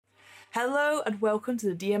Hello and welcome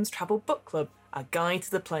to the DM's Travel Book Club, our guide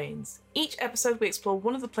to the planes. Each episode we explore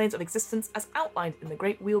one of the planes of existence as outlined in the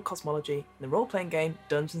Great Wheel cosmology in the role-playing game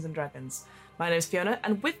Dungeons & Dragons. My name is Fiona,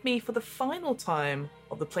 and with me for the final time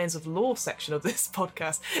of the Planes of Lore section of this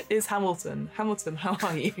podcast is Hamilton. Hamilton, how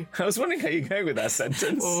are you? I was wondering how you go with that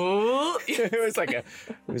sentence. Oh. it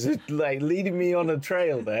was like leading me on a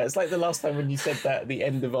trail there. It's like the last time when you said that at the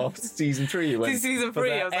end of our season 3. Season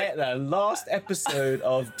 3, I was like... The last episode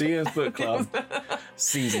of DM's Book Club,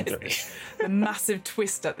 season 3. The massive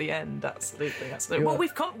twist at the end, absolutely. Well,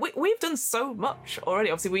 we've done so much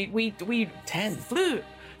already. Obviously, we 10 flew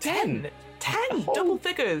 10 double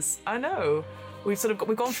figures. I know. We've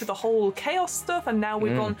gone through the whole chaos stuff, and now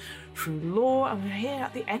we've gone through lore, and we're here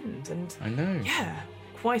at the end. And I know. Yeah,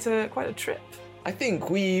 quite a trip. I think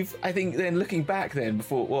then looking back then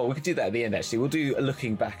before, well, we could do that at the end actually. We'll do a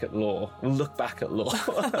looking back at lore. We'll look back at lore.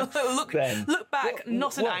 Look back,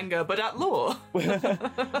 not in anger, but at lore.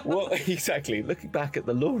 Well, exactly. Looking back at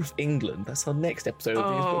the lore of England. That's our next episode of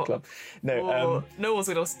the Book Club. No, no one's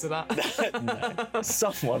going to listen to that. No,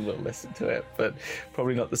 someone will listen to it, but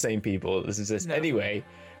probably not the same people that listen to this. No. Anyway,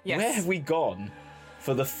 Where have we gone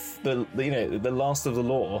for the last of the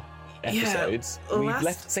lore episodes? We've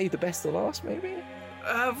saved the best to last, maybe?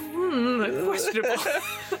 Questionable.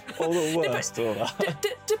 Or the worst.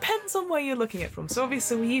 Depends on where you're looking at it from. So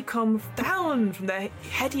obviously you come down from the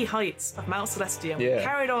heady heights of Mount Celestia, and we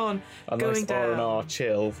carried on going down. A nice R&R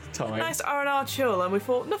chill time. Nice R&R chill, and we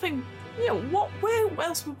thought nothing, where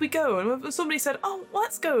else would we go? And somebody said,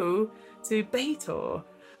 let's go to Baator.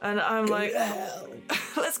 And I'm like,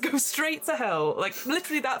 let's go straight to hell. Like,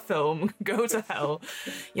 literally that film, go to hell.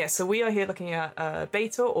 Yeah, so we are here looking at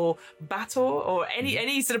Baator or Baator or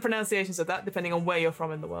any sort of pronunciations of that, depending on where you're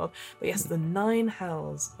from in the world. But yes, the 9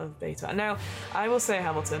 hells of Baator. And now, I will say,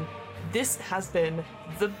 Hamilton, this has been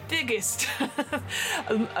the biggest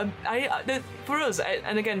for us,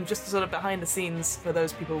 and again, just sort of behind the scenes for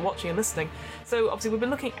those people watching and listening. So obviously we've been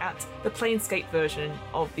looking at the Planescape version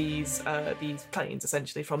of these planes,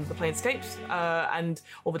 essentially, from the Planescapes and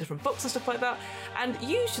all the different books and stuff like that. And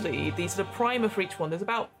usually the sort of primer for each one, there's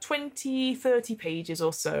about 20-30 pages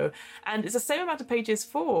or so, and it's the same amount of pages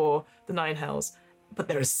for the 9 hells. But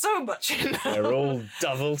there is so much in them. They're all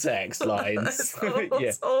double text lines.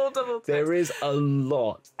 It's all double text. There is a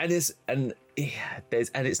lot, and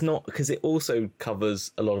it's not, because it also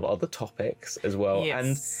covers a lot of other topics as well.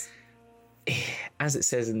 Yes. And as it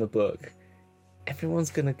says in the book, everyone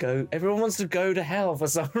wants to go to hell for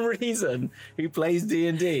some reason who plays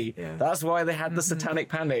D&D. Yeah. That's why they had the satanic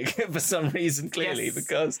panic for some reason, clearly,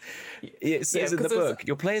 because it says in the book,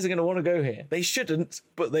 your players are going to want to go here. They shouldn't,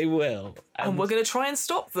 but they will. And we're going to try and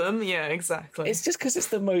stop them. Yeah, exactly. It's just because it's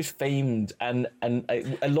the most famed and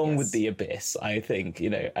along with the Abyss, I think,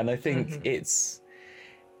 and I think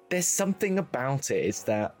there's something about it. It's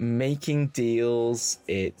that making deals,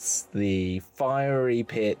 it's the fiery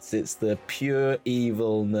pits, it's the pure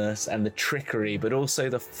evilness and the trickery, but also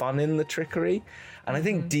the fun in the trickery. And I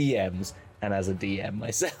think DMs, and as a DM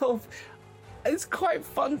myself, it's quite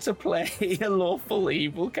fun to play a lawful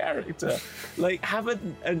evil character. Like, have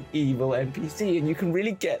an evil NPC, and you can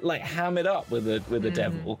really get hammered up with a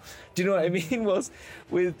devil. Do you know what I mean?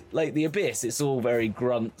 With the Abyss, it's all very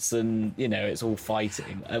grunts and it's all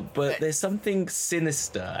fighting. But there's something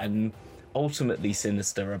sinister and ultimately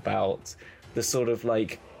sinister about the sort of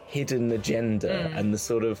hidden agenda and the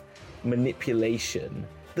sort of manipulation.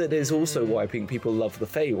 That is also why I think people love the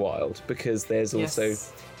Feywild, because there's also,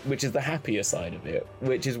 which is the happier side of it,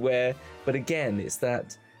 which is where, but again, it's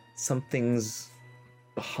that something's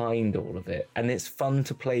behind all of it, and it's fun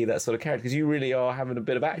to play that sort of character, because you really are having a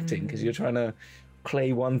bit of acting, because you're trying to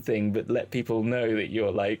play one thing, but let people know that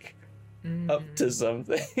you're up to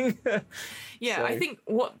something. Yeah, so. I think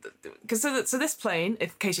because so this plane, in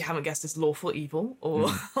case you haven't guessed, is lawful evil, or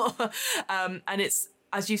and it's,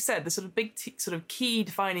 as you said, the sort of big key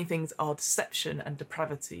defining things are deception and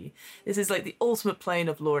depravity. This is the ultimate plane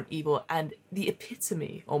of law and evil, and the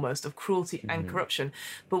epitome almost of cruelty and corruption.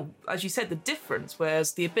 But as you said, the difference,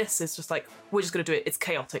 whereas the Abyss is just we're just going to do it, it's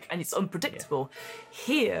chaotic and it's unpredictable.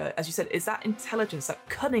 Here, as you said, is that intelligence, that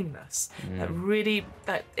cunningness,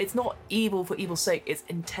 that it's not evil for evil's sake, it's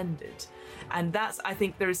intended. And that's, I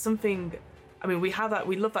think there is something, we have that,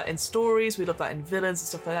 we love that in stories, we love that in villains and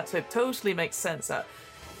stuff like that, so it totally makes sense that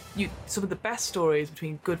some of the best stories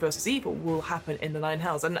between good versus evil will happen in the Nine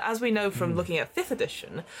Hells. And as we know from looking at 5th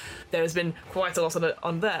edition, there has been quite a lot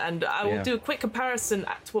on there. And I will do a quick comparison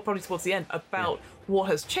probably towards the end about what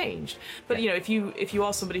has changed. But if you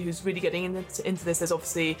are somebody who's really getting into this, there's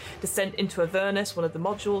obviously Descent into Avernus, one of the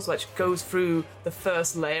modules, which goes through the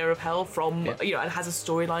first layer of hell from and has a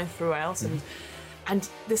storyline throughout, and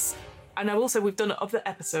this. And I will say we've done other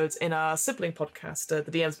episodes in our sibling podcast, the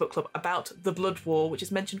DM's Book Club, about the Blood War, which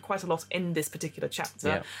is mentioned quite a lot in this particular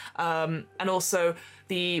chapter. And also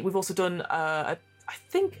we've also done I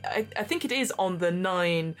think it is on the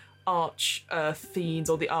 9 arch fiends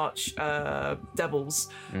or the arch devils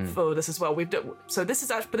for this as well. We've done, so this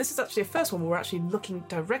is actually a first one where we're actually looking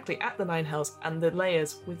directly at the 9 hells and the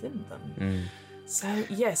layers within them. So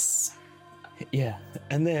yes. Yeah,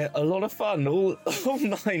 and they're a lot of fun, all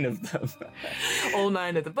 9 of them. All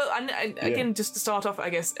 9 of them. But and again, just to start off,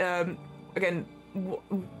 I guess,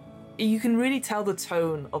 you can really tell the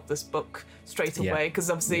tone of this book straight away,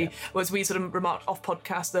 because obviously, as we sort of remarked off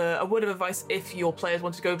podcast, a word of advice if your players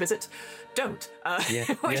want to go visit, don't.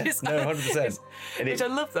 Which is 100%. Which I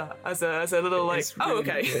love that as a little like, really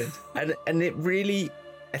okay. and it really...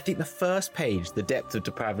 I think the first page, The Depth of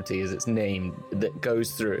Depravity as it's named, that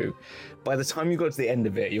goes through, by the time you got to the end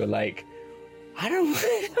of it, you're like, I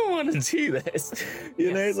don't want to do this.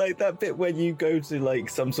 You know, like that bit when you go to like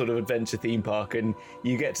some sort of adventure theme park and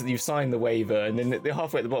you sign the waiver, and then they're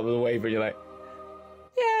halfway at the bottom of the waiver, you're like,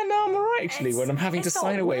 yeah, no, I'm all right, actually, when I'm having to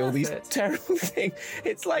sign away all these terrible things.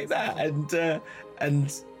 It's like that.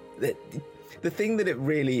 And the thing that it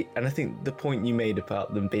really, and I think the point you made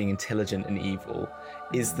about them being intelligent and evil,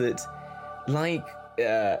 is that, like,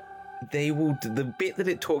 they will. The bit that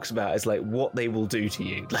it talks about is like what they will do to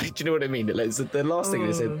you. Like, do you know what I mean? Like, so the last thing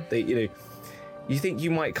they said, you think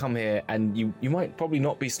you might come here and you might probably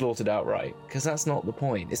not be slaughtered outright, because that's not the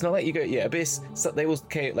point. It's not like you go, Abyss. So they will,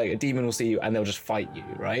 like a demon will see you and they'll just fight you,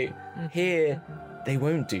 right? Here, they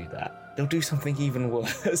won't do that. They'll do something even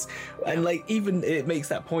worse. And like, even it makes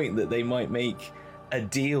that point that they might make a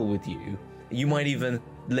deal with you. They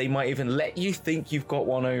might even let you think you've got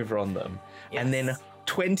one over on them. And then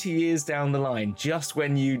 20 years down the line, just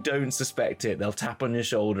when you don't suspect it, they'll tap on your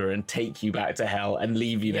shoulder and take you back to hell and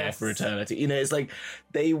leave you there for eternity. You know, it's like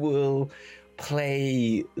they will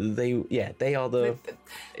play. They are the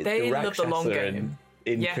love the long game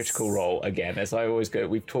in Critical Role again, as I always go.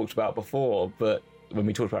 We've talked about before, but when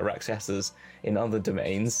we talked about Rakshasas in other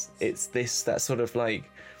domains, it's that sort of like,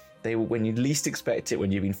 they will, when you least expect it,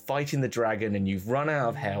 when you've been fighting the dragon and you've run out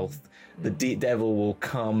of health, the devil will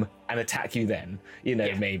come and attack you then,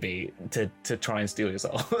 maybe to try and steal your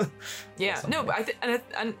soul. No, but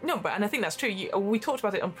I think that's true. We talked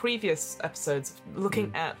about it on previous episodes,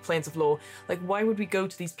 looking at Planes of Law. Like, why would we go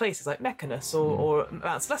to these places like Mechanus or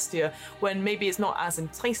Mount Celestia when maybe it's not as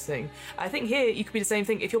enticing? I think here you could be the same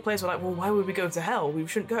thing. If your players were like, well, why would we go to hell? We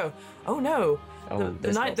shouldn't go. Oh no.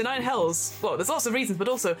 The nine hells, well, there's lots of reasons, but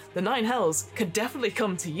also the 9 hells could definitely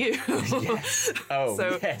come to you. Yes.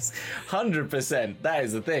 Yes. 100%. That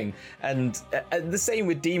is the thing. And the same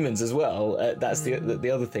with demons as well. That's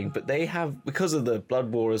the other thing. But they have, because of the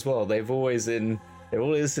Blood War as well, they're always in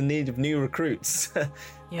need of new recruits.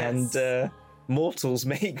 And mortals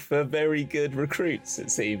make for very good recruits,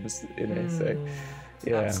 it seems. So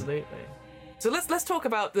absolutely. So let's talk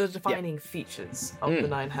about the defining features of the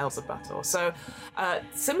 9 Hells of Baator. So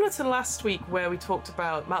similar to last week where we talked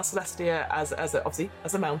about Mount Celestia as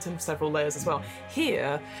a mountain with several layers as well,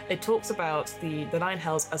 here it talks about the 9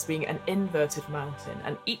 Hells as being an inverted mountain,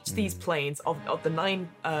 and each of these planes of the 9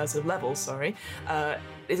 sort of levels,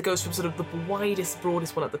 it goes from sort of the widest,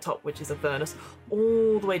 broadest one at the top, which is Avernus,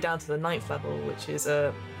 all the way down to the 9th level, which is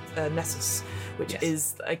Nessus, which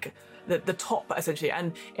is like the top essentially,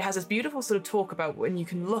 and it has this beautiful sort of talk about when you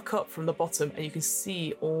can look up from the bottom and you can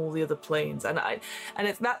see all the other planes, and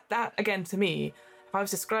it's that again, to me, if I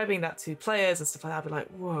was describing that to players and stuff like that, I'd be like,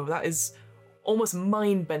 whoa, that is almost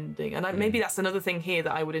mind-bending. And maybe that's another thing here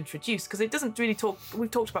that I would introduce, because it doesn't really talk.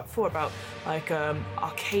 We've talked about before about like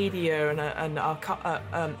Arcadia and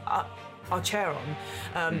Archeron,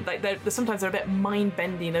 like sometimes they're a bit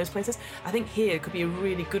mind-bendy in those places. I think here could be a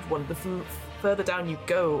really good one. The further down you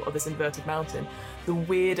go of this inverted mountain, the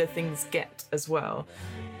weirder things get as well.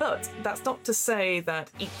 But that's not to say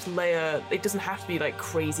that each layer, it doesn't have to be like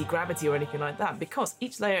crazy gravity or anything like that, because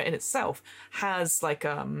each layer in itself has like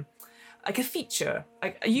a feature,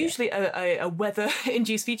 usually a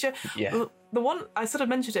weather-induced feature. the one I sort of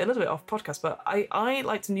mentioned it a little bit off podcast, but I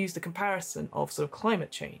like to use the comparison of sort of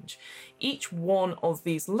climate change. Each one of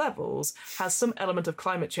these levels has some element of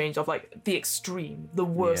climate change, of like the extreme, the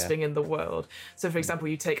worst thing in the world. So, for example,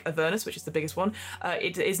 you take Avernus, which is the biggest one.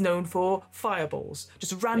 It is known for fireballs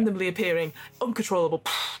just randomly appearing, uncontrollable,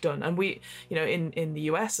 done. And we, in the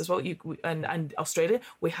US as well, and Australia,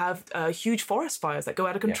 we have huge forest fires that go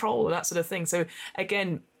out of control and that sort of thing. So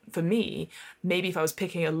again, for me, maybe if I was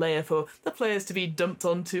picking a layer for the players to be dumped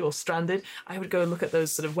onto or stranded, I would go and look at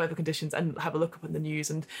those sort of weather conditions and have a look up in the news.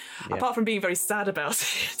 And apart from being very sad about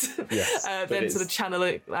it, then sort of channel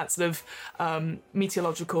it, that sort of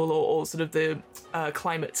meteorological or sort of the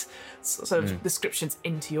climate sort of descriptions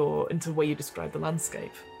into the way you describe the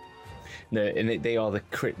landscape. No, and they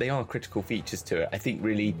are critical features to it. I think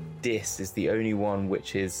really Dis is the only one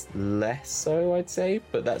which is less so, I'd say,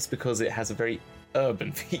 but that's because it has a very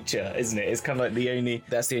urban feature, isn't it? It's kind of like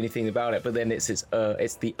that's the only thing about it. But then it's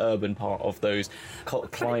the urban part of those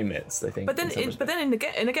climates, I think. But then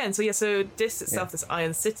again, so Dis itself, this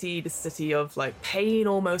Iron City, this city of like pain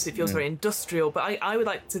almost. It feels very industrial. But I would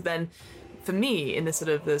like to then, for me, in this sort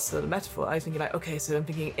of metaphor, I was thinking like, okay, so I'm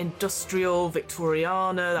thinking industrial,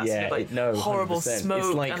 Victoriana, that's sort of like horrible 100%. Smoke.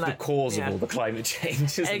 It's like the cause of all the climate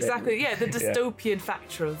change, isn't exactly, it? Yeah, the dystopian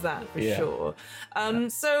factor of that, for sure.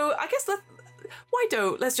 So I guess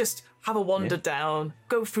let's just have a wander down,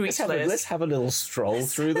 go through each list. Let's have a little stroll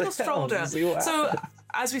through the stroll down. So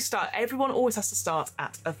as we start, everyone always has to start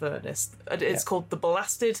at Avernus. It's called the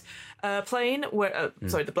Blasted Plane,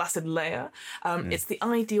 the Blasted Layer. It's the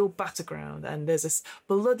ideal battleground, and there's this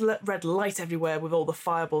blood-red light everywhere with all the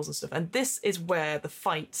fireballs and stuff. And this is where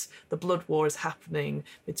the blood war is happening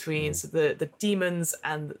between the demons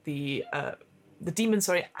and the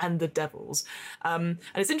devils. And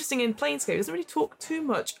it's interesting, in Planescape, it doesn't really talk too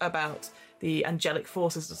much about the angelic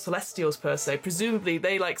forces, the Celestials per se. Presumably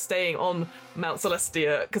they like staying on Mount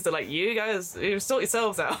Celestia because they're like, you guys, you sort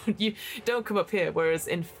yourselves out. You don't come up here. Whereas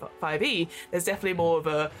in 5e, there's definitely more of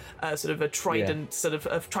a sort of a trident, sort of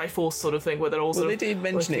a Triforce sort of thing where they're all they did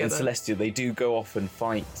mention it in Celestia. They do go off and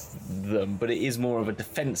fight them, but it is more of a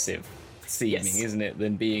defensive seeming, isn't it,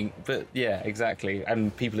 than being... But yeah, exactly.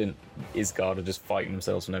 And people in Isgard are just fighting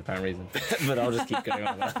themselves for no apparent reason. But I'll just keep going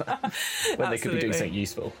on about that. When they could be doing something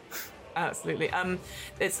useful. Absolutely.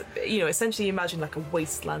 It's, essentially imagine like a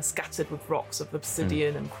wasteland scattered with rocks of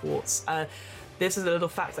obsidian and quartz. This is a little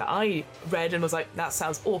fact that I read and was like, that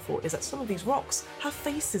sounds awful, is that some of these rocks have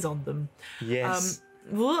faces on them. Yes.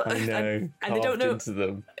 I know, and they don't know into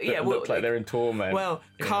them. Look like they're in torment. Well,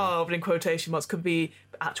 carved in quotation marks could be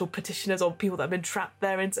actual petitioners or people that have been trapped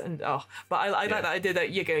there. But I like that idea that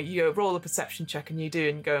you go roll a perception check and you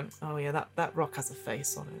go, oh yeah, that rock has a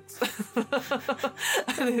face on it.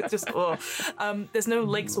 And it's just there's no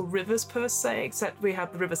lakes or rivers per se, except we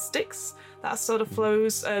have the river Styx that sort of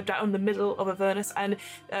flows down the middle of Avernus, and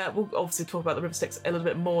we'll obviously talk about the river Styx a little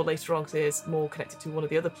bit more later on because it is more connected to one of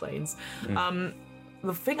the other planes.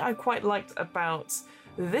 The thing I quite liked about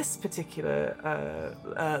this particular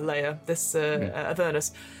layer, this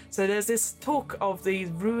Avernus, so there's this talk of these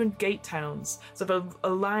ruined gate towns, sort of a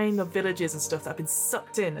line of villages and stuff that have been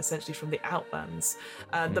sucked in essentially from the Outlands.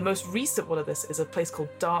 The most recent one of this is a place called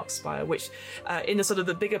Darkspire, which in the sort of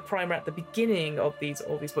the bigger primer at the beginning of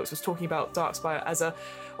all these books was talking about Darkspire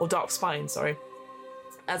or Darkspine, sorry,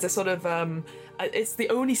 as a sort of it's the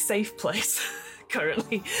only safe place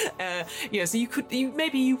currently, so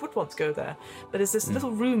maybe you would want to go there, but there's this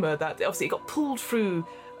little rumor that obviously it got pulled through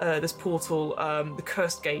this portal, the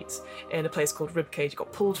cursed gate in a place called Ribcage. It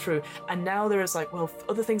got pulled through, and now there is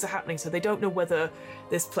other things are happening, so they don't know whether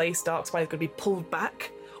this place Darkspire is going to be pulled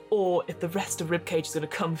back or if the rest of Ribcage is going to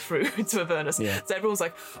come through to Avernus. So everyone's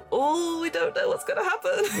like, oh, we don't know what's going to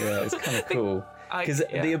happen. Yeah, it's kind of cool. Because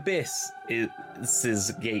the Abyss,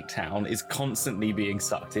 is gate town, is constantly being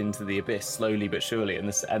sucked into the Abyss, slowly but surely,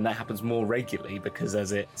 and that happens more regularly because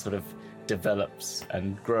as it sort of develops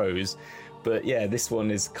and grows. But yeah, this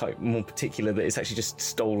one is kind of more particular that it's actually just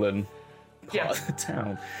stolen part of the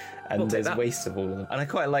town, and there's waste of all of them. And I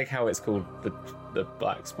quite like how it's called the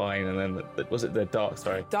Black Spine, and then was it the Dark?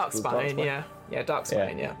 Sorry, Dark Spine, Dark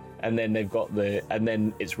Spine, yeah. And then they've got and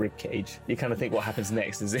then it's Ribcage. You kind of think, what happens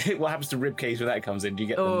next? What happens to Ribcage when that comes in? Do you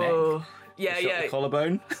get the neck? The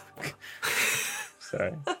collarbone?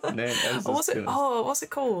 Sorry. What's it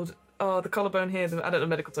called? Oh, the collarbone here. I don't know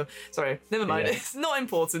medical term. Sorry, never mind. Yeah. It's not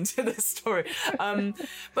important to this story.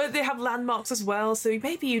 But they have landmarks as well, so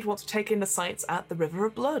maybe you'd want to take in the sights at the River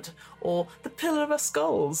of Blood or the Pillar of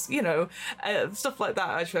Skulls, stuff like that.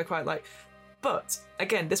 Actually, I quite like. But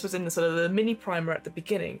again, this was in the sort of the mini primer at the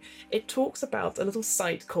beginning. It talks about a little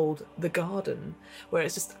site called the Garden, where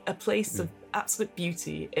it's just a place of absolute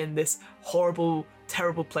beauty in this horrible,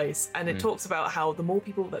 terrible place. And it talks about how the more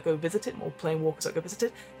people that go visit it, more plane walkers that go visit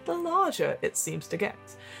it, the larger it seems to get.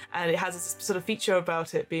 And it has this sort of feature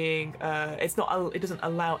about it being, it doesn't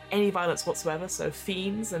allow any violence whatsoever. So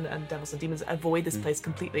fiends and devils and demons avoid this place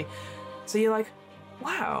completely. So you're like,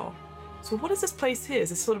 wow. So what is this place here?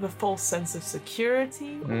 Is this sort of a false sense of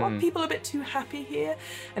security? Are people a bit too happy here?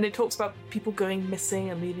 And it talks about people going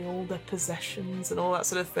missing and leaving all their possessions and all that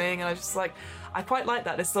sort of thing. And I just like, I quite like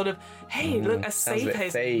that. It's sort of, hey, look, a safe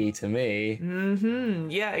haven. Fae to me.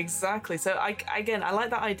 Yeah, exactly. So I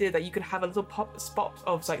like that idea that you can have a little spot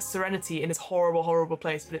of like serenity in this horrible, horrible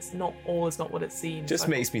place, but it's not what it seems. Just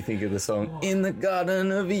makes me think of the song "In the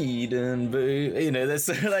Garden of Eden." You know, there's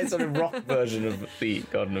like sort of rock version of the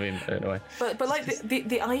Garden of Eden. Anyway. But like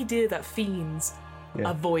the idea that fiends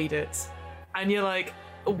avoid it, and you're like,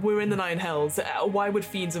 we're in the nine hells. Why would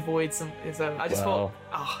fiends avoid some? I just thought,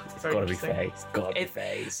 it's very interesting. It's gotta be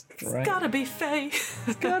Fae. It's gotta be Fae.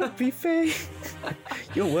 It's gotta be Fae.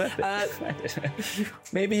 You're worth it.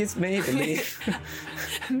 Maybe it's Maybelline.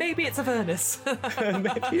 Maybe it's Avernus.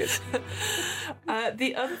 Maybe it's.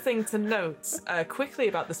 The other thing to note quickly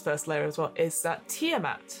about this first layer as well is that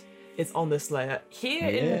Tiamat is on this layer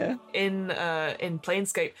here in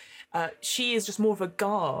Planescape. She is just more of a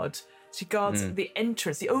guard. She guards the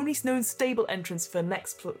entrance, the only known stable entrance for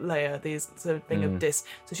next layer, this sort of thing of Dis.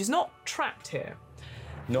 So she's not trapped here.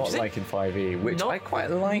 Not like in 5e, which I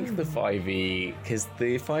quite like the 5e, because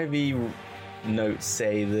the 5e notes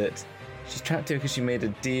say that she's trapped here because she made a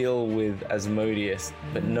deal with Asmodeus,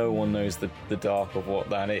 but no one knows the dark of what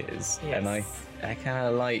that is. Yes. And I kind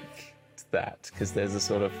of like that, because there's a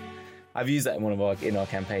sort of... I've used that in our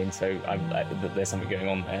campaign, so there's something going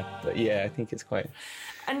on there. But yeah, I think it's quite...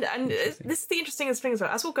 And this is the interesting thing as well.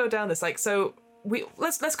 As we'll go down this, like, so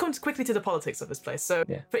let's come quickly to the politics of this place. So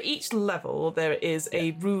for each level, there is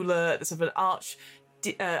a ruler, sort of an arch.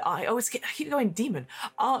 I keep going demon,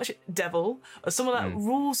 arch devil, or someone that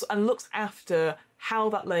rules and looks after how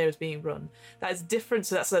that layer is being run. That is different.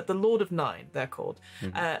 So that's the Lord of Nine, they're called.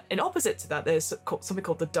 In opposite to that, there's something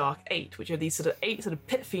called the Dark Eight, which are these sort of 8 sort of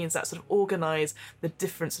pit fiends that sort of organize the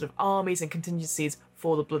different sort of armies and contingencies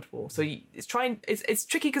for the Blood War. So it's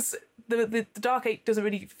tricky because the Dark Eight doesn't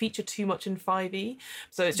really feature too much in 5e.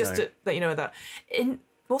 So it's just to let you know that.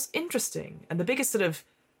 What's interesting and the biggest sort of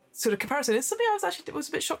comparison is something I was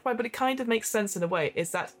a bit shocked by, but it kind of makes sense in a way,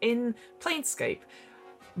 is that in Planescape,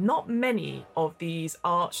 not many of these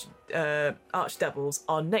arch devils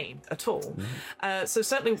are named at all. So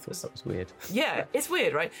certainly, I thought that was weird. Yeah, it's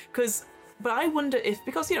weird, right? But I wonder if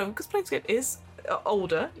because Planescape is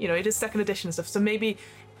older, it is second edition and stuff. So maybe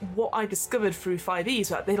what I discovered through 5e is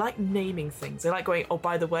that they like naming things. They like going, oh,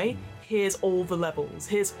 by the way, here's all the levels,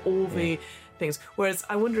 here's all the things. Whereas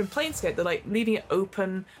I wonder in Planescape, they're like leaving it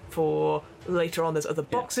open for later on. There's other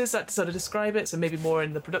boxes that sort of describe it, so maybe more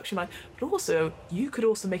in the production line. But also, you could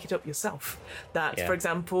also make it up yourself. That, for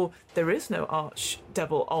example, there is no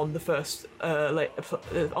archdevil on the first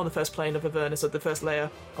plane of Avernus, or the first layer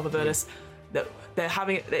of Avernus. That they're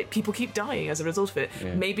having it, people keep dying as a result of it.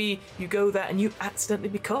 Maybe you go there and you accidentally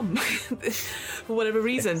become, for whatever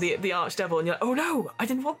reason, the archdevil, and you're like, oh no, I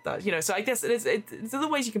didn't want that. So I guess there's other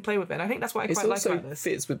ways you can play with it. And I think that's what I quite like about this. It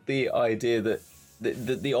fits with the idea that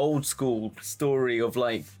the old school story of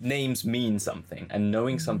like names mean something, and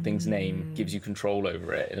knowing something's name gives you control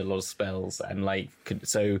over it in a lot of spells, and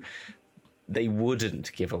so they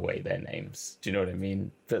wouldn't give away their names. Do you know what I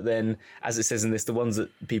mean? But then, as it says in this, the ones that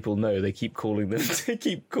people know, they keep calling them, they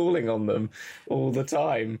keep calling on them all the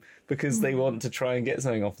time because they want to try and get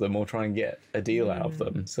something off them or try and get a deal out of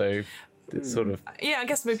them. So it's sort of... Yeah, I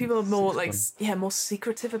guess maybe people are more more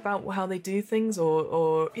secretive about how they do things,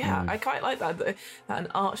 or I quite like that an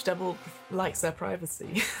archdevil likes their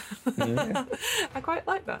privacy. I quite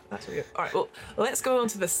like that. That's really good. All right, well, let's go on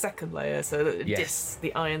to the second layer. So Dis,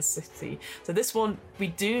 the Iron City. So this one, we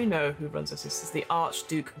do know who runs this. This is the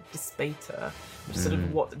Archduke Baator, which is sort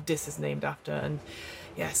of what Dis is named after. And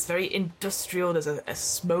yes, very industrial. There's a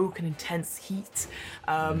smoke and intense heat.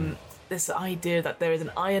 This idea that there is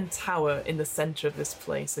an iron tower in the center of this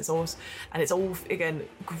place. It's all again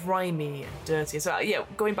grimy and dirty. So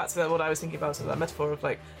going back to what I was thinking about, so that metaphor of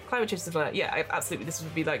like climate change stuff like that. Absolutely. This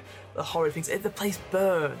would be like the horrid things. If the place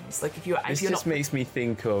burns, like if you're makes me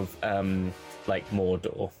think of like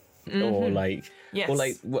Mordor, or like Yes. Or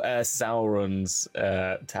like Sauron's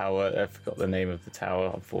tower. I forgot the name of the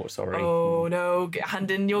tower. Sorry. Oh no!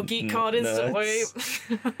 Hand in your geek card instantly.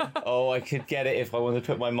 Oh, I could get it if I wanted to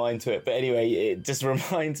put my mind to it. But anyway, it just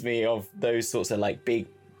reminds me of those sorts of like big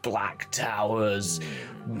black towers,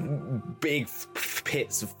 big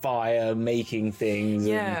pits of fire making things.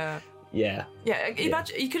 Yeah. Yeah.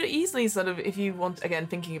 Imagine you could easily sort of, if you want, again,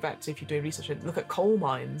 thinking back to if you're doing research, look at coal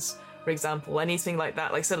mines, for example, anything like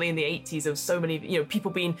that. Like certainly in the 80s, there was so many, people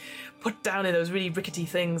being put down in those really rickety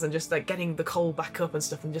things and just like getting the coal back up and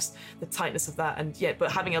stuff, and just the tightness of that. And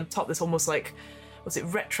but having on top this almost like, what's it,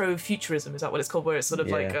 retro futurism, is that what it's called, where it's sort of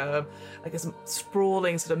like a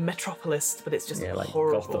sprawling sort of metropolis, but it's just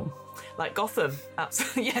horrible. Like Gotham. Like Gotham,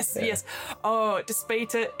 absolutely. Yes. Oh,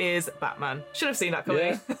 Baator is Batman. Should have seen that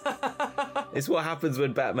coming. Yeah. It's what happens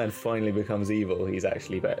when Batman finally becomes evil. He's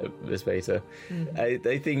actually Baator.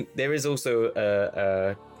 I think there is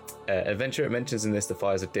also adventure it mentions in this, the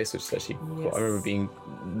Fires of Dis, which is actually I remember being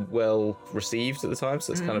well received at the time.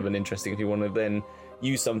 So it's kind of an interesting, if you want to then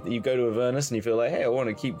use something, you go to Avernus and you feel like, hey, I want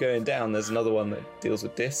to keep going down. There's another one that deals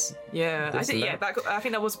with Dis. Yeah, I think I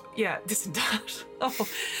think that was Dis and Dash. Oh,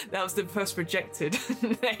 that was the first rejected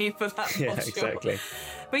name for that. Yeah, exactly.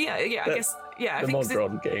 But I guess I the think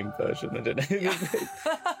Modron game version. I don't know. Yeah.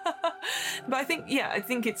 But I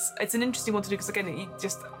think it's an interesting one to do, because again,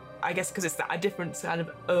 I guess because it's a different kind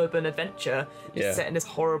of urban adventure set in this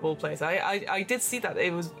horrible place. I did see that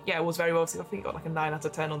it was very well received. I think it got like a 9 out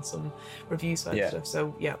of 10 on some review site and stuff.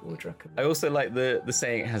 So would recommend. I also like the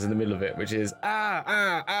saying it has in the middle of it, which is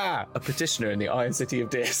a petitioner in the Iron City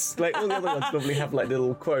of Dis. Like all the other ones normally have like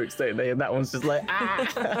little quotes, don't they? And that one's just like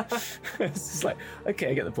It's just like,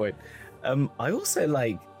 okay, I get the point. I also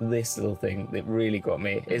like this little thing that really got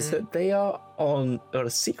me is that they are on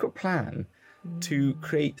a secret plan to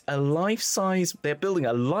create they're building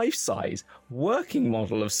a life-size working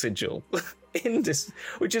model of Sigil in this,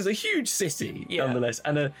 which is a huge city nonetheless,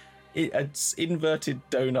 and it's inverted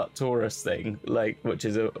donut Taurus thing, like, which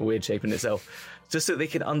is a weird shape in itself, just so they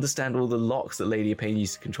can understand all the locks that Lady Opain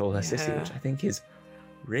used to control her city, which I think is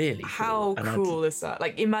really how cool is that?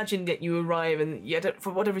 Like, imagine that you arrive and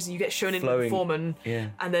for whatever reason you get shown into the foreman,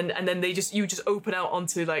 and then you just open out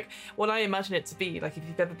onto like what I imagine it to be like. If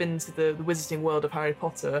you've ever been to the Wizarding World of Harry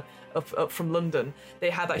Potter up from London,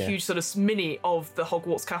 they had that huge sort of mini of the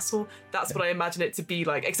Hogwarts castle. That's what I imagine it to be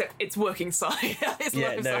like, except it's working size.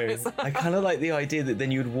 I kind of like the idea that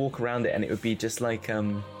then you would walk around it and it would be just like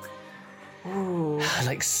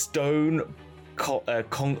like stone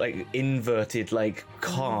like inverted like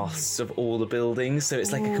casts of all the buildings, so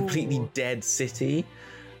it's like a completely dead city,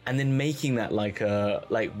 and then making that like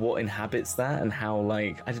what inhabits that and how,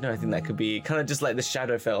 like, I don't know, I think that could be kind of just like the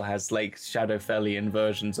Shadowfell has like Shadowfellian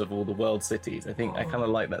versions of all the world cities. I think I kind of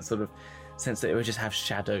like that sort of sense that it would just have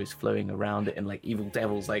shadows flowing around it and like evil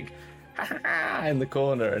devils like in the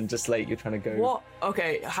corner, and just like you're trying to go. What?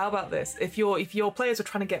 Okay, how about this? If your players were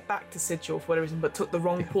trying to get back to Sigil for whatever reason, but took the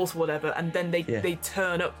wrong portal, or whatever, and then they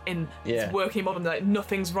turn up in working modern, like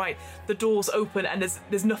nothing's right. The doors open and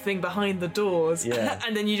there's nothing behind the doors,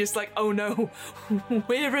 and then you just like, oh no,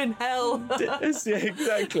 we're in hell.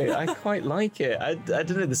 Exactly. I quite like it. I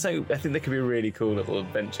don't know. I think there could be a really cool little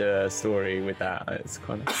adventure story with that. It's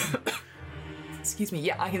kind of fun. Excuse me.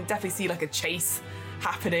 Yeah, I can definitely see like a chase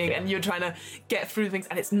happening and you're trying to get through things,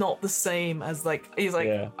 and it's not the same as like he's like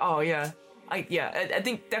I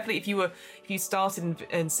think definitely if you started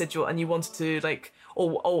in Sigil and you wanted to like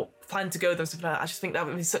or plan to go there and stuff like that, I just think that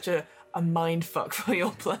would be such a mind fuck for your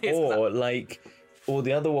players. Or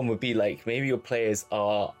the other one would be like, maybe your players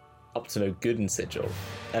are up to no good in Sigil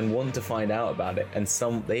and want to find out about it, and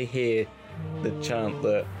they hear the chant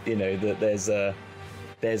that that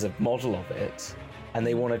there's a model of it, and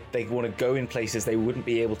they want to go in places they wouldn't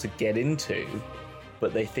be able to get into,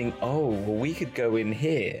 but they think, oh, well, we could go in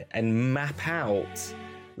here and map out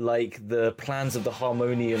like the plans of the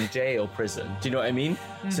Harmonium jail prison. Do you know what I mean?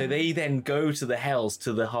 So they then go to the Hells,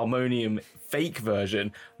 to the Harmonium fake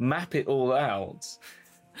version, map it all out,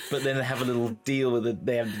 but then they have a little deal with it.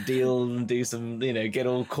 They have to deal and do some, get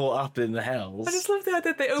all caught up in the Hells. I just love the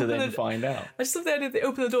idea they open find out. I just love the idea they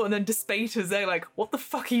open the door and then Despater's there like, what the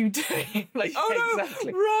fuck are you doing? Like, oh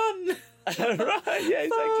exactly. No, run! Right, yeah,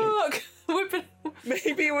 exactly. Fuck.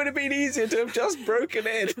 Maybe it would have been easier to have just broken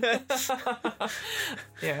in.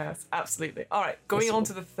 Yes, absolutely. All right, going on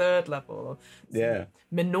to the third level.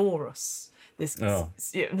 Minorus.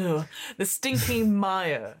 The stinking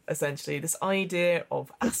mire, essentially. This idea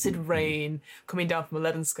of acid rain coming down from a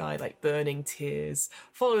leaden sky like burning tears,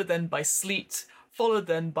 followed then by sleet, followed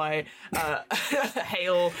then by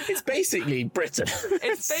hail. It's basically Britain.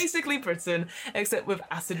 It's basically Britain, except with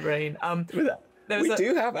acid rain. We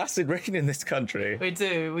do have acid rain in this country. We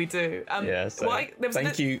do. Yeah, so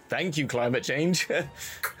thank you, climate change. Well,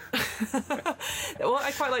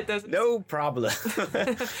 I quite like those. No problem.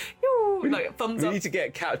 Like thumbs we up. need to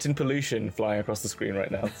get Captain Pollution flying across the screen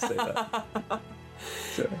right now to say that.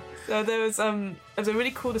 So there was a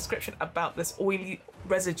really cool description about this oily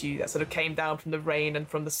residue that sort of came down from the rain and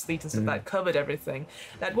from the sleet and stuff that covered everything.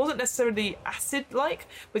 That wasn't necessarily acid-like,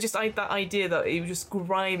 but just that idea that it was just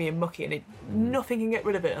grimy and mucky, and nothing can get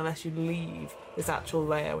rid of it unless you leave this actual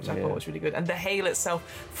layer, which I thought was really good. And the hail itself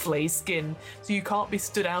flays skin, so you can't be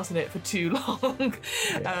stood out in it for too long,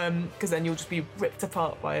 because then you'll just be ripped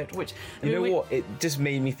apart by it. Which what it just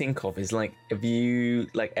made me think of is like, have you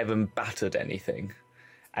like ever battered anything?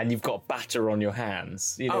 And you've got batter on your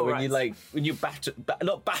hands, you know, when you batter,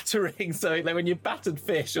 not battering, so like when you battered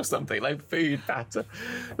fish or something, like food batter,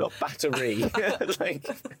 not battery. Like,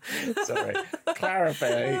 sorry,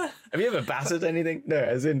 clarify. Have you ever battered anything? No,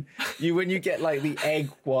 as in when you get like the egg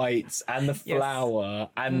whites and the flour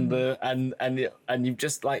and and you've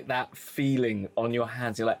just like that feeling on your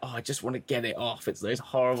hands. You're like, oh, I just want to get it off. It's those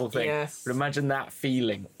horrible things. Yes. But imagine that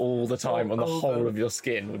feeling all the time on the whole of your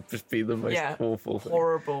skin would just be the most awful thing.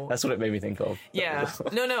 Horrible. That's what it made me think of. Yeah.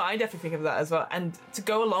 No, I definitely think of that as well. And to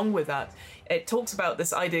go along with that, it talks about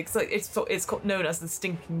this idea, because it's known as the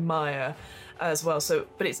stinking mire as well. So,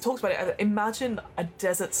 but it talks about it. Imagine a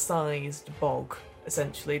desert-sized bog,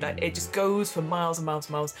 essentially. Like it just goes for miles and miles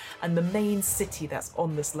and miles, and the main city that's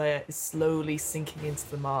on this layer is slowly sinking into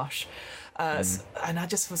the marsh. And I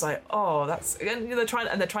just was like, oh, that's, again, they're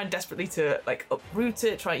trying desperately to like uproot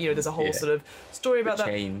it. There's a whole sort of story about that.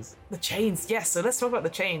 The chains, yes. So let's talk about the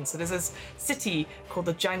chains. So there's this city called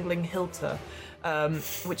the Jangling Hilter,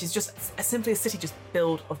 which is just simply a city just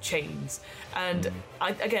built of chains. And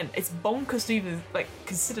again, it's bonkers to even like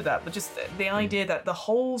consider that, but just the idea that the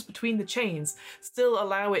holes between the chains still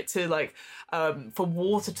allow it to like for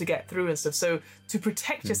water to get through and stuff. So to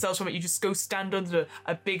protect yourselves from it, you just go stand under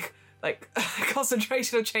a big like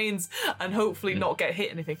concentration of chains and hopefully not get hit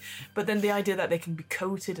anything. But then the idea that they can be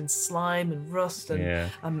coated in slime and rust and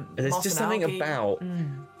there's moss just and something algae. about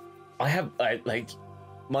I like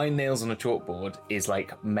my nails on a chalkboard is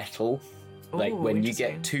like metal. Like when you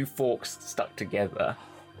get two forks stuck together,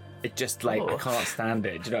 it just like I can't stand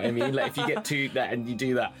it. Do you know what I mean? Like if you get two that and you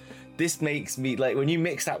do that, this makes me like, when you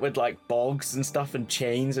mix that with like bogs and stuff and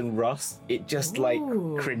chains and rust, it just like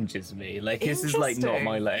cringes me. Like this is like not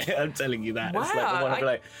my layer. I'm telling you that. Wow, it's like the one I'd be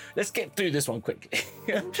like, let's get through this one quickly.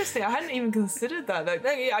 Interesting. I hadn't even considered that. Like,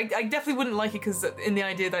 I definitely wouldn't like it because in the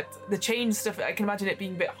idea that the chain stuff, I can imagine it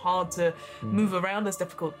being a bit hard to move around. There's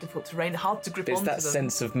difficult terrain, hard to grip onto. It's that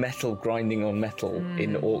sense of metal grinding on metal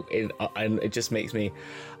and it just makes me.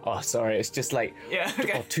 Oh, sorry. It's just like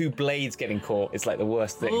two blades getting caught. It's like the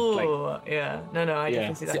worst thing. Ooh, like, no, I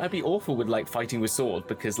definitely see that. See, I'd be awful with like fighting with sword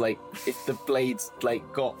because like if the blades like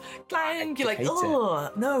got clang, you're like, oh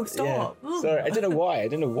no, stop. Yeah. Sorry, I don't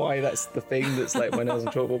know why that's the thing that's like my nails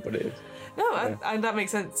on chalkboard, but it is. No, and that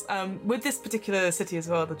makes sense. With this particular city as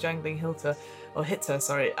well, the Jangling Hilter, or Hitter,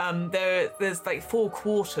 sorry. There's like 4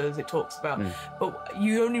 quarters it talks about, but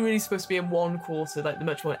you're only really supposed to be in one quarter, like the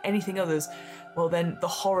much more. Anything others, well then the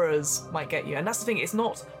horrors might get you. And that's the thing, it's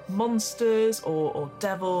not monsters or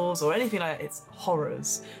devils or anything like that, it's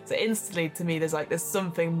horrors. So instantly to me there's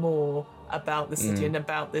something more about the city and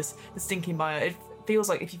about the stinking mire. It feels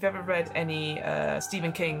like if you've ever read any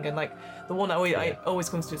Stephen King, and like the one that I always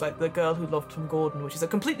comes to is like The Girl Who Loved Tom Gordon, which is a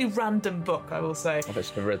completely random book, I will say. I've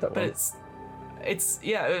actually read that one. But it's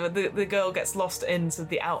the girl gets lost in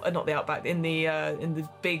sort of not the outback, in the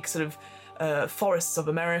big sort of forests of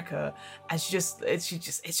America, and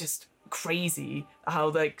it's just crazy how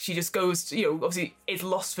like she just goes to, obviously it's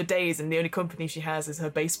lost for days and the only company she has is her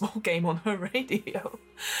baseball game on her radio.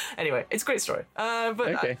 Anyway, it's a great story, but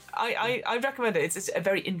okay. I recommend it. It's a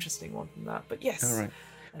very interesting one from that, but yes. All right.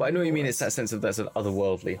 But I know what you mean. It's that sense of that sort of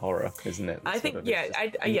otherworldly horror, isn't it? I think,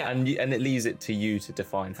 and it leaves it to you to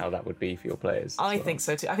define how that would be for your players. I think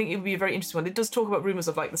so too. I think it would be a very interesting one. It does talk about rumours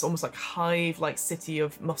of like this almost like hive-like city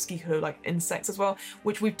of mosquito-like insects as well,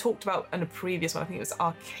 which we've talked about in a previous one. I think it was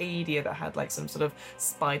Arcadia that had like some sort of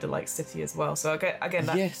spider-like city as well. So again,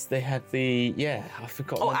 yes, they had I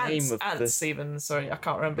forgot the name of ants. Even sorry, I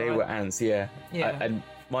can't remember. They were ants, yeah. And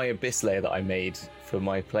my abyss layer that I made for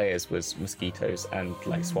my players was mosquitoes and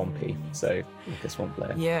like swampy, so like a swamp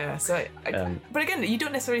layer. Yeah, so but again, you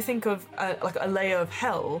don't necessarily think of like a layer of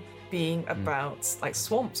hell being about like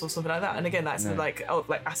swamps or something like that. And again, that's like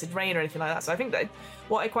acid rain or anything like that. So I think that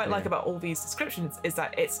what I quite like about all these descriptions is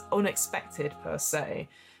that it's unexpected per se.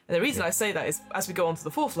 And the reason I say that is, as we go on to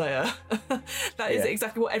the fourth layer, that is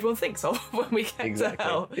exactly what everyone thinks of when we get to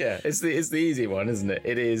hell. Yeah, it's the easy one, isn't it?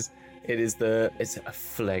 It's a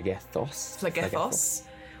phlegethos. Phlegethos.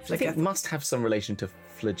 I think it must have some relation to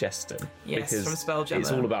phlogiston. Yes, because from Spelljammer.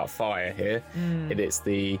 It's all about fire here. It's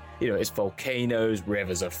it's volcanoes,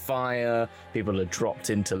 rivers of fire. People are dropped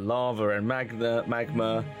into lava and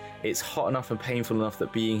magma. It's hot enough and painful enough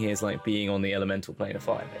that being here is like being on the elemental plane of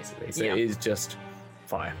fire, basically. So it is just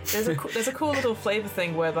fire. There's a cool little flavour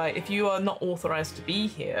thing whereby if you are not authorised to be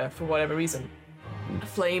here for whatever reason,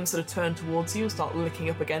 flames sort of turn towards you and start licking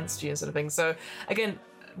up against you and sort of thing. So again,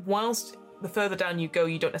 whilst the further down you go,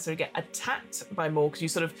 you don't necessarily get attacked by more because you're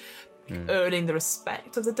sort of earning the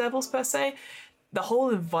respect of the devils per se. The whole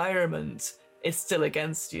environment is still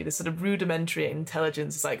against you. This sort of rudimentary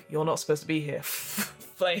intelligence is like, you're not supposed to be here.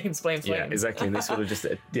 Flames. Yeah, exactly. And they sort of just,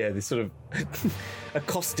 they're sort of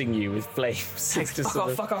accosting you with flames. Like,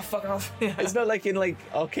 fuck off. Yeah. It's not like in like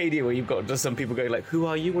Arcadia where you've got just some people going like, who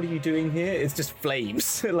are you? What are you doing here? It's just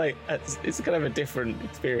flames. Like, it's kind of a different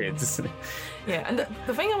experience, isn't it? Yeah, and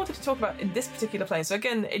the thing I wanted to talk about in this particular plane, so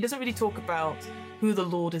again, it doesn't really talk about who the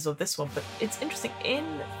Lord is of this one, but it's interesting. In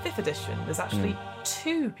 5th edition, there's actually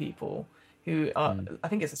 2 people who are, I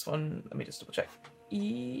think it's this one, let me just double check.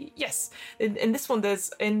 Yes, in this one,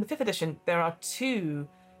 in the 5th edition, there are 2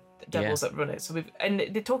 devils that run it. So and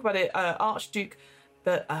they talk about it, Archduke,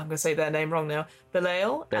 I'm going to say their name wrong now,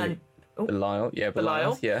 Belial, Belial,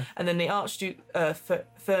 yeah. And then the Archduke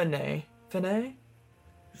Fierna.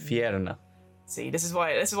 See, this is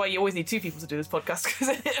why you always need 2 people to do this podcast.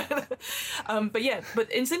 But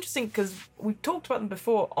it's interesting because we've talked about them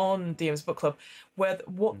before on DM's Book Club,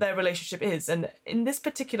 what their relationship is, and in this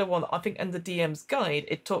particular one, I think in the DM's guide,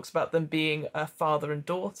 it talks about them being a father and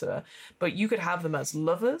daughter, but you could have them as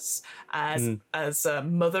lovers, as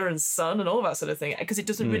mother and son, and all that sort of thing, because it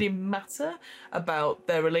doesn't really matter about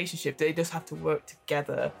their relationship. They just have to work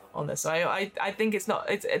together on this. So I think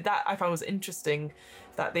that I found was interesting.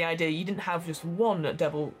 That the idea you didn't have just one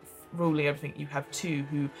devil ruling everything, you have 2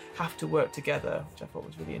 who have to work together, which I thought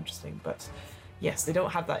was really interesting. But yes, they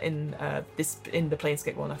don't have that in the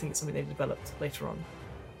Planescape one. I think it's something they've developed later on.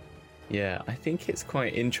 Yeah, I think it's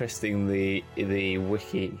quite interesting the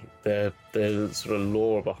wiki, the sort of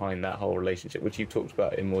lore behind that whole relationship, which you've talked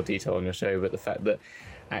about in more detail on your show, but the fact that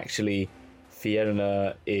actually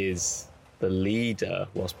Fierna is the leader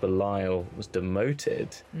whilst Belial was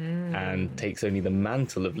demoted and takes only the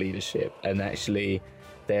mantle of leadership, and actually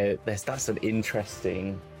that's an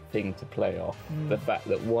interesting thing to play off. The fact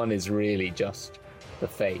that one is really just the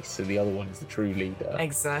face and the other one is the true leader.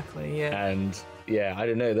 Exactly, yeah. And I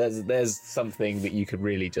don't know, there's something that you could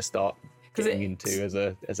really just start getting into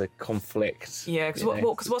as a conflict. Yeah,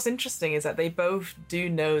 because what's interesting is that they both do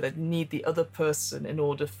know that need the other person in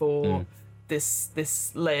order for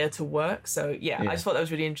this layer to work. So I just thought that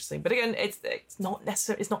was really interesting. But again, it's not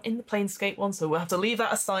necessary. It's not in the Planescape one, so we'll have to leave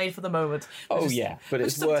that aside for the moment. But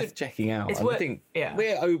it's worth checking out. I think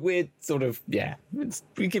we're sort of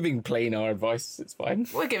we're giving planar advice. It's fine.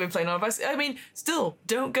 We're giving planar advice. I mean, still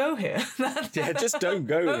don't go here. Just don't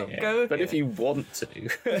go here. But if you want to,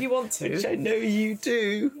 which I know you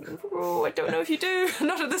do. Oh, I don't know if you do.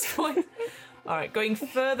 Not at this point. All right, going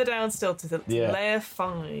further down still to layer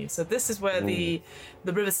 5. So this is where the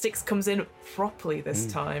River Styx comes in properly this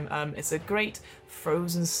time. It's a great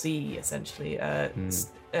frozen sea, essentially. I'm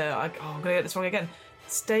going to get this wrong again.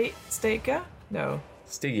 Stygia? No.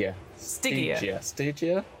 Stygia.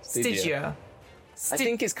 I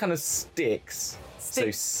think it's kind of Styx.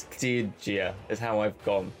 So Stygia is how I've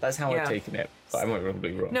gone. That's how I've taken it. But I might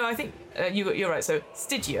be wrong. No, I think you're right. So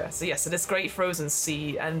Stygia. So yes, so this great frozen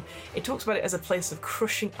sea, and it talks about it as a place of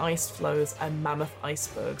crushing ice flows and mammoth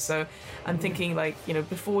icebergs. So I'm thinking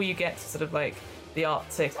before you get to sort of like the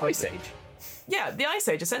Arctic Ice Age. Yeah, the Ice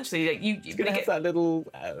Age essentially. Like you're gonna have that little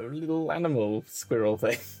animal squirrel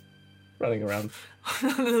thing running around.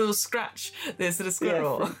 The little scratch. This sort of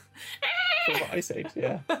squirrel. From the Ice Age.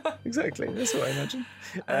 Yeah, exactly. That's what I imagine.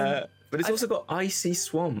 But it's also got icy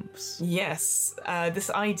swamps. Yes, this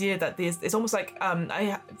idea that it's almost like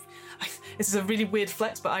this is a really weird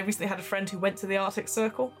flex, but I recently had a friend who went to the Arctic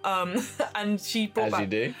Circle, and she brought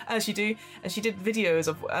back, as you do, and she did videos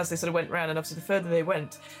of as they sort of went round, and obviously the further they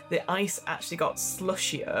went, the ice actually got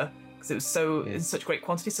slushier because it was in such great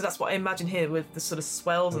quantity. So that's what I imagine here with the sort of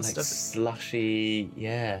swells and stuff. Slushy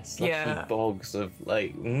bogs of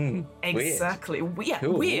exactly. Weird.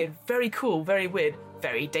 Cool. Weird, very cool, very weird,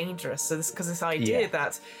 very dangerous. So this idea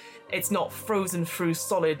that it's not frozen through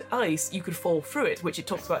solid ice, you could fall through it, which it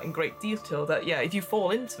talks about in great detail, that if you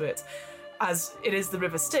fall into it, as it is the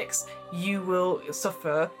river Styx, you will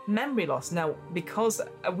suffer memory loss. Now, because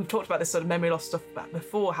we've talked about this sort of memory loss stuff back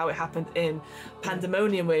before, how it happened in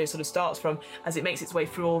Pandemonium, where it sort of starts from as it makes its way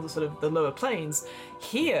through all the sort of the lower planes.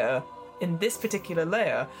 Here, in this particular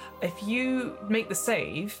layer, if you make the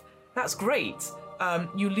save, that's great.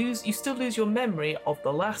 You still lose your memory of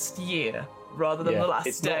the last year rather than the last day.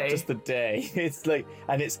 It's not just the day. It's like,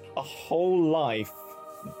 and it's a whole life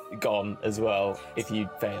gone as well if you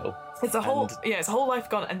fail. It's a whole life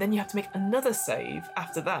gone, and then you have to make another save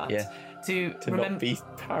after that to remember, not be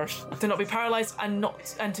paralyzed, to not be paralyzed,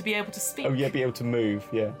 and to be able to speak. Oh yeah, be able to move.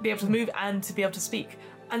 Yeah, be able to move and to be able to speak,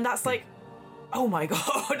 and that's like, oh my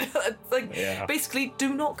god! Basically,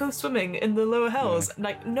 do not go swimming in the lower hells.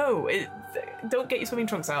 Like, no, don't get your swimming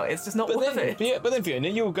trunks out. It's just not worth it. But then Fiona,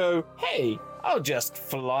 you'll go, hey, I'll just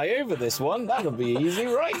fly over this one. That'll be easy,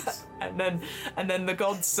 right? and then the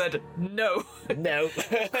gods said, no.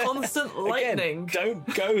 Constant lightning. Again,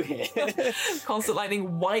 don't go here. Constant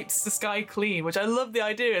lightning wipes the sky clean, which I love the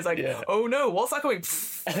idea. It's like, oh no, what's that going?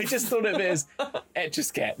 I just thought of it as Etch a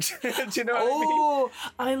Sketch. Do you know what I mean? Oh,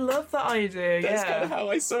 I love that idea. That's kind of how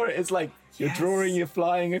I saw it. It's like, you're drawing, you're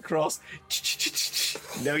flying across.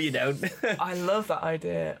 No, you don't. I love that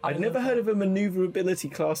idea. I've never heard of a maneuverability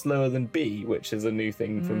class lower than B, which is a new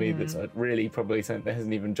thing for me that's really probably something that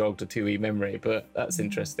hasn't even jogged a 2E memory, but that's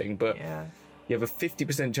interesting. But you have a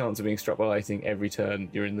 50% chance of being struck by lightning every turn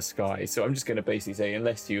you're in the sky. So I'm just going to basically say,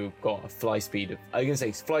 unless you've got a fly speed of, I'm going to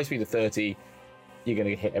say fly speed of 30, you're going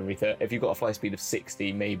to get hit every if you've got a fly speed of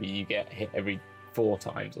 60, maybe you get hit every 4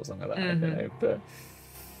 times or something like that. I don't know.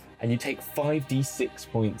 And you take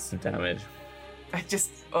 5d6 points of damage.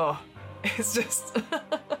 It's not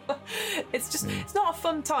a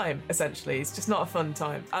fun time, essentially. It's just not a fun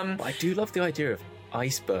time. But I do love the idea of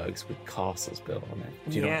icebergs with castles built on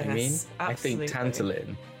it. Do you know what I mean? Absolutely. I think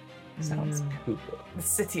Tantalin sounds cool. The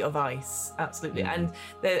city of ice, absolutely. And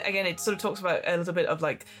again, it sort of talks about a little bit of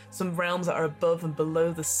like some realms that are above and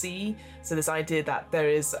below the sea. So this idea that there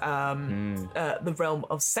is the realm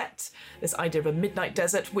of Set, this idea of a midnight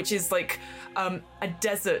desert, which is like a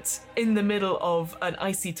desert in the middle of an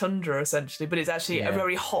icy tundra, essentially, but it's actually a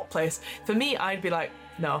very hot place. For me, I'd be like,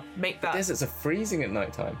 no, make that. The deserts are freezing at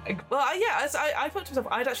night time. Well, I thought to myself,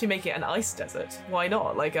 I'd actually make it an ice desert. Why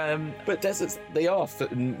not? Like, But deserts, they are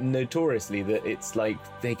notoriously that it's like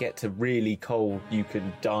they get to really cold. You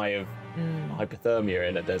can die of hypothermia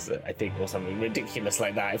in a desert, I think, or something ridiculous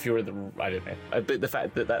like that. If you're in the, I don't know. But the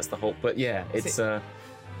fact that that's the whole. But yeah, it's it's a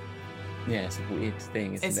weird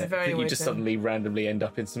thing, isn't it? It's a very weird You just thing. Suddenly randomly end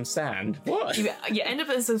up in some sand. What? You end up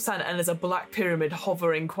in some sand, and there's a black pyramid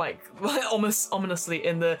hovering quite almost ominously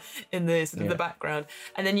in the background.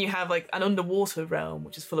 And then you have like an underwater realm,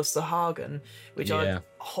 which is full of Sahagan, which are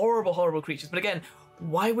horrible, horrible creatures. But again,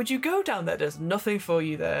 why would you go down there? There's nothing for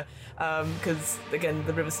you there, because again,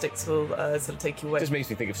 the river Styx will sort of take you away. It just makes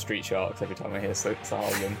me think of street sharks every time I hear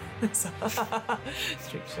Sahagan.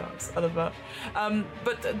 Street sharks, I love that.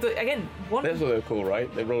 But again, that's what they're called,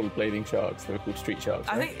 right? They're rollerblading sharks. They were called street sharks.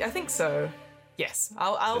 Right? I think so. Yes,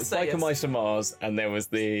 I'll it's say like yes. a Mice from Mars, and there was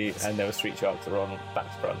street sharks that were on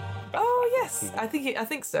back front. Oh yes, I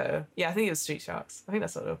think so. Yeah, I think it was street sharks. I think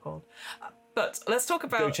that's what they were called. But let's talk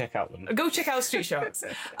about... Go check out them. Go check out Street Sharks.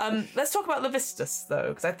 Let's talk about Levistus, though,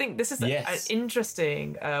 because I think this is an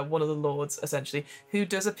interesting one of the lords, essentially, who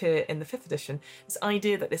does appear in the 5th edition. This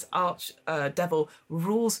idea that this arch devil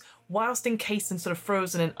rules whilst encased and sort of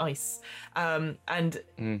frozen in ice. And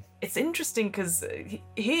it's interesting because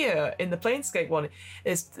here in the Planescape one,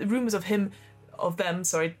 there's rumours of them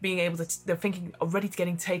being able to, they're thinking already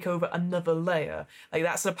to take over another layer. Like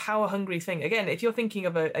that sort of power hungry thing. Again, if you're thinking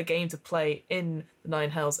of a game to play in the Nine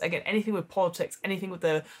Hells, again, anything with politics, anything with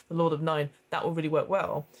the Lord of Nine, that will really work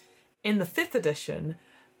well. In the 5th edition,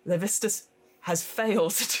 Levistus has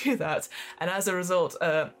failed to do that. And as a result,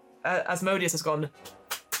 Asmodeus has gone,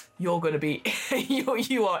 you're going to be,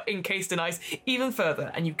 you are encased in ice even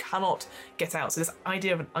further, and you cannot get out. So this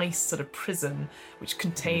idea of an ice sort of prison, which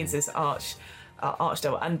contains this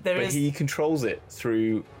archdevil, and but he controls it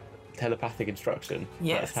through telepathic instruction.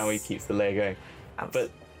 Yes. That's how he keeps the layer going.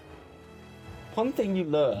 Absolutely. But one thing you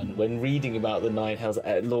learn when reading about the Nine Hells,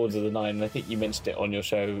 Lords of the Nine, and I think you mentioned it on your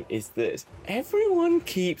show, is that everyone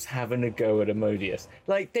keeps having a go at Asmodeus.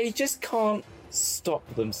 Like, they just can't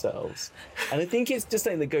stop themselves. And I think it's just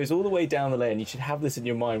something that goes all the way down the layer, and you should have this in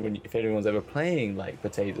your mind if anyone's ever playing, like,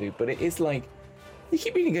 Potato. But it is like, you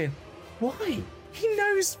keep reading going, why? He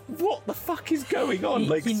knows what the fuck is going on.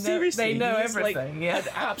 Like, seriously. They know everything, like,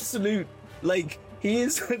 an absolute, like, He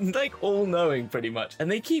is like all-knowing pretty much. And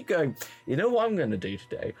they keep going, you know what I'm going to do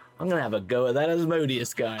today? I'm going to have a go at that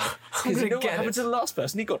Asmodeus guy. Because you know what happened to the last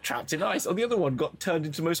person? He got trapped in ice. Or the other one got turned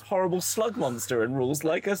into the most horrible slug monster and rules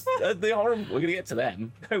like us. The horrible... We're going to get to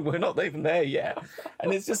them. No, we're not even there yet.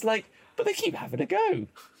 And it's just like... But they keep having a go.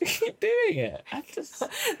 They keep doing it.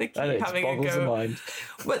 They keep having a go. The mind.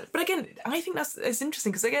 But again, I think it's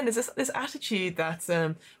interesting because again, there's this attitude that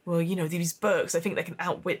well, you know, these Burks, I think they can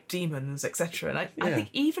outwit demons, etc. And I think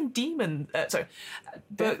even Burks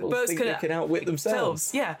can outwit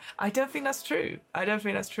themselves. Yeah, I don't think that's true. I don't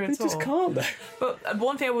think that's true at all. They just can't though. But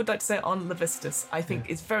one thing I would like to say on Levistus, I think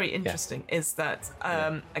is very interesting, is that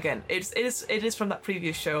again, it is from that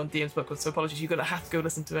previous show on DM's book. So apologies, you're gonna have to go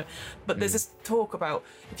listen to it. But there's this talk about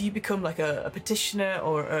if you become like a petitioner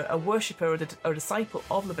or a worshipper or a disciple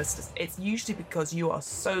of Levistus, it's usually because you are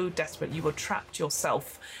so desperate, you are trapped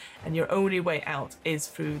yourself, and your only way out is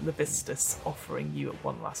through Levistus offering you a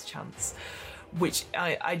one last chance, which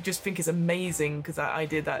I just think is amazing, because that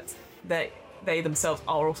idea that they themselves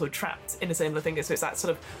are also trapped in the same thing. So it's that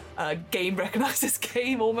sort of game recognizes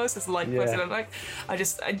game almost. It's like I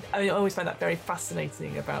always find that very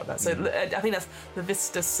fascinating about that. So I think that's the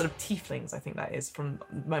Levistus sort of tieflings. I think that is from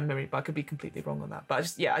my memory, but I could be completely wrong on that. But I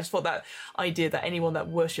just thought that idea that anyone that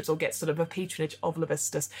worships or gets sort of a patronage of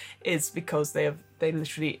Levistus is because they have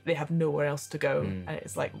nowhere else to go, and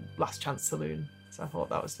it's like last chance saloon. So I thought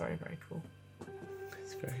that was very, very cool.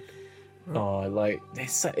 It's very cool. Oh, like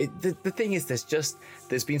the thing is,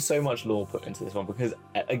 there's been so much lore put into this one because,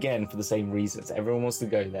 again, for the same reasons, everyone wants to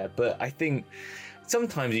go there. But I think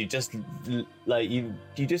sometimes you just you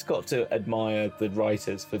just got to admire the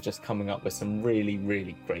writers for just coming up with some really,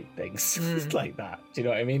 really great things like that. Do you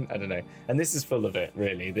know what I mean? I don't know. And this is full of it,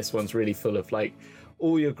 really. This one's really full of like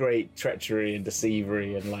all your great treachery and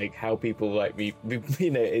deceivery and like how people like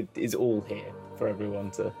it is all here for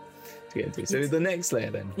everyone to get into. So the next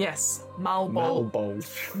layer then. Yes,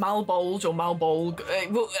 Malbolge or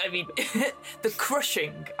Malbolge. Well, I mean, the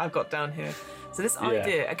crushing I've got down here. So this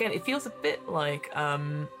idea, again, it feels a bit like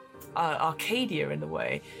Arcadia in a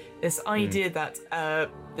way. This idea that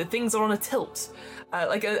the things are on a tilt.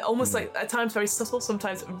 Almost like at times very subtle,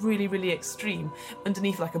 sometimes really, really extreme,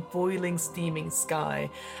 underneath like a boiling, steaming sky.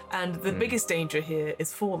 And the biggest danger here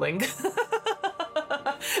is falling.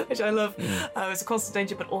 Which I love. It's a constant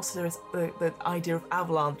danger, but also there is the idea of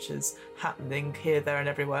avalanches happening here, there, and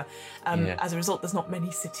everywhere. As a result, there's not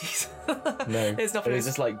many cities. No, there's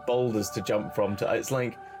just like boulders to jump from. It's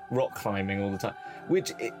like rock climbing all the time.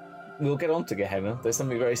 We'll get on to Gehenna. There's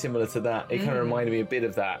something very similar to that. It kind of reminded me a bit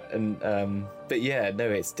of that. And but yeah, no,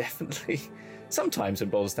 it's definitely sometimes in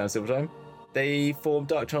Boulders Town Silvertime. They form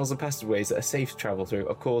dark tunnels and passageways that are safe to travel through.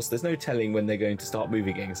 Of course, there's no telling when they're going to start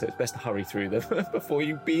moving again, so it's best to hurry through them before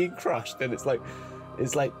you being crushed. And it's like,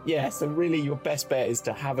 so really your best bet is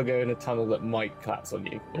to have a go in a tunnel that might collapse on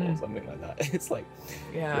you or something like that. It's like,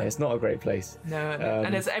 it's not a great place. No,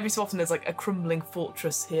 and there's every so often there's like a crumbling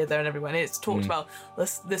fortress here, there, and everywhere. And it's talked about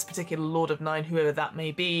this particular Lord of Nine, whoever that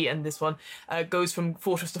may be, and this one goes from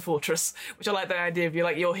fortress to fortress, which I like the idea of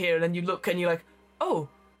you're here, and then you look and you're like, oh,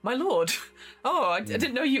 my lord, I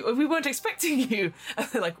didn't know you, we weren't expecting you. And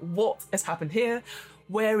they're like, what has happened here?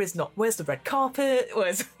 Where's the red carpet?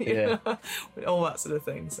 Where's all that sort of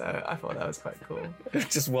thing. So I thought that was quite cool.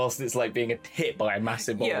 Just whilst it's like being hit by a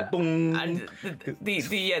massive ball. Yeah. Boom. And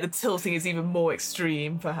the tilting is even more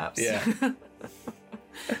extreme, perhaps. Yeah.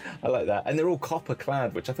 I like that. And they're all copper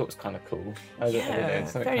clad, which I thought was kind of cool. I don't know,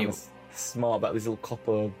 something kind of smart about these little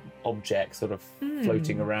copper objects sort of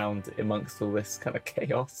floating around amongst all this kind of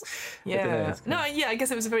chaos. I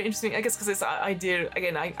guess it was a very interesting, I guess because it's that idea,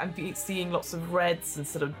 again, I'm seeing lots of reds and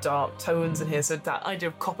sort of dark tones in here, so that idea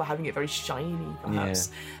of copper having it very shiny,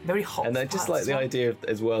 perhaps, very hot. And I just like the idea of,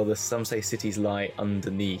 as well, that some say cities lie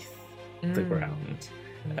underneath the ground,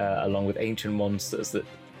 along with ancient monsters that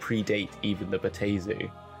predate even the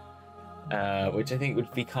Batezu. Which I think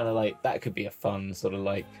would be kind of like, that could be a fun sort of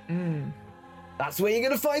like, that's where you're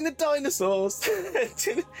going to find the dinosaurs,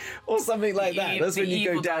 or something like that. That's when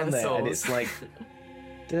you go down there and it's like,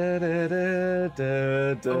 da, da, da,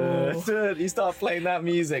 da, da, da. You start playing that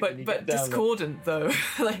music. But discordant though,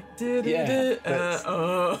 like, da, da,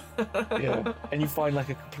 da, yeah. And you find like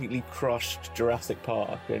a completely crushed Jurassic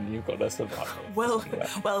Park, and you've got to survive.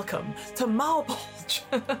 Welcome to Malbolge.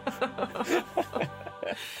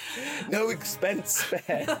 No expense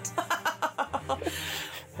spared.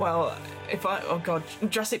 Well, oh god,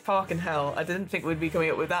 Jurassic Park and Hell, I didn't think we'd be coming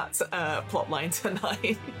up with that plot line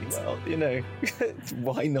tonight. Well, you know,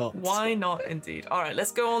 why not? Why not, indeed. All right,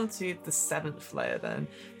 let's go on to the 7th layer then.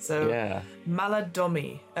 So, Yeah.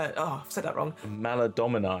 Maladomi. I've said that wrong.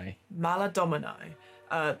 Maladomini. Maladomini.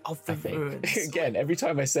 Of the ruins. Again, every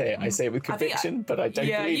time I say it with conviction, but I don't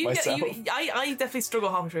believe myself. I definitely struggle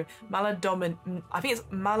halfway through. I think it's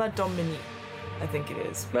Maladomini. I think it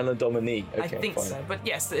is. Maladomini. Okay, I think fine. so. But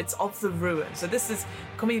yes, it's of the ruins. So this is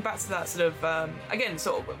coming back to that sort of, again,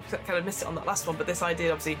 sort of kind of missed it on that last one, but this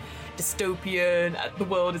idea, obviously, dystopian, the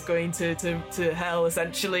world is going to hell,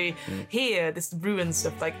 essentially. Here, this ruin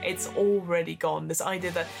stuff, like, it's already gone. This idea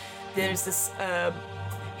that there's this...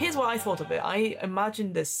 here's what I thought of it. I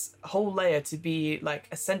imagined this whole layer to be, like,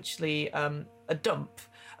 essentially a dump.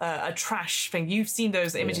 A trash thing. You've seen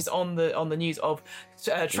those images on the news of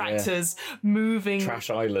tractors moving. Trash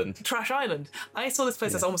Island. Trash Island. I saw this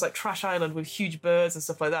place as almost like Trash Island with huge birds and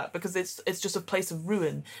stuff like that because it's just a place of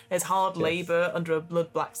ruin. There's hard labour under a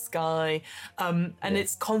blood black sky, and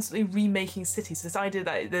it's constantly remaking cities. This idea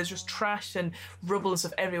that there's just trash and rubble and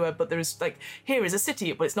stuff everywhere, but there's like, here is a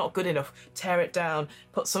city, but it's not good enough. Tear it down.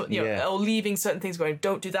 Put some, or leaving certain things going.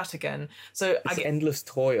 Don't do that again. So endless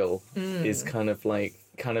toil is kind of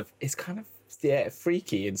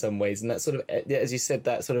freaky in some ways, and that sort of, as you said,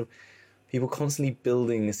 that sort of people constantly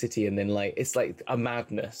building a city, and then like it's like a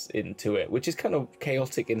madness into it, which is kind of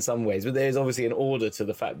chaotic in some ways, but there's obviously an order to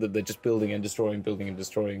the fact that they're just building and destroying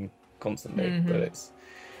constantly. But it's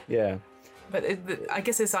But I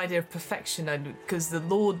guess this idea of perfection, because the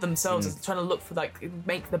Lord themselves is trying to look for, like,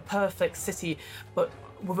 make the perfect city, but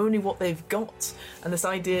with only what they've got. And this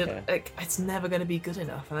idea, like, it's never going to be good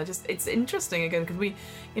enough. And it's interesting, again, because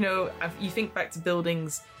you think back to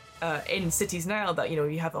buildings in cities now that,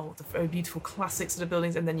 you have the very beautiful classic sort of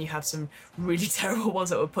buildings, and then you have some really terrible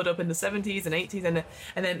ones that were put up in the 70s and 80s, and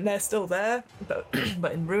then they're still there, but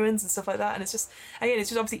in ruins and stuff like that. And it's just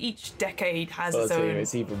obviously each decade has its own.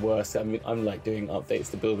 It's even worse. I mean, I'm like doing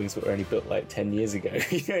updates to buildings that were only built like 10 years ago.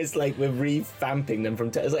 It's like we're revamping them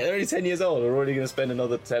from 10. It's like they're only 10 years old. We're already going to spend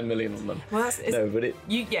another 10 million on them. Well,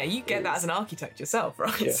 you get that as an architect yourself,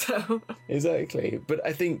 right? Yeah, so exactly. But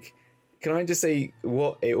I think. Can I just say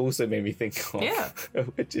what it also made me think of? Yeah.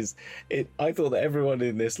 Which is, I thought that everyone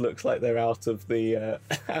in this looks like they're out of the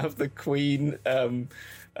Queen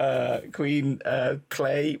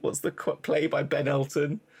play. What's the play by Ben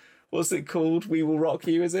Elton? What's it called? We Will Rock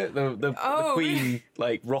You, is it? The Queen,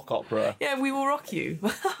 like, rock opera. Yeah, We Will Rock You.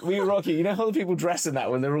 We Will Rock You. You know how the people dress in that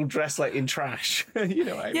when they're all dressed, like, in trash? You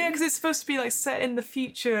know what I mean? Yeah, because it's supposed to be, like, set in the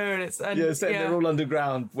future. And they're all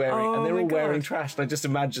underground wearing trash. And I just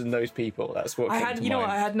imagine those people. That's what came to mind. You know what?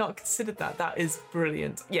 I had not considered that. That is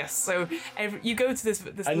brilliant. Yes, so you go to this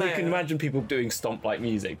and layer. You can imagine people doing stomp-like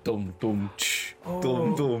music. Dum, dum, ch,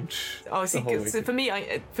 dum, dum, ch. Oh, see, so for me,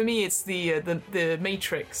 it's the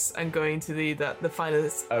Matrix and going to the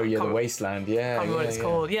finest. Oh yeah, the wasteland. Yeah, I can't remember what it's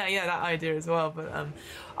called. Yeah, that idea as well. But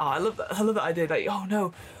I love that idea. Like, oh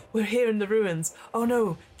no, we're here in the ruins. Oh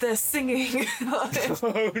no, they're singing.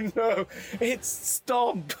 Oh no, it's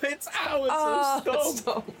Stomp. It's hours of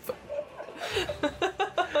Stomp.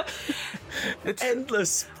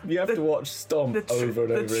 Endless. You have to watch Stomp over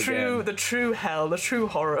and over again. The true hell, the true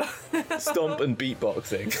horror. Stomp and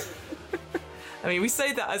beatboxing. I mean, we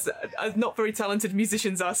say that as not very talented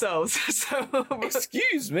musicians ourselves. So,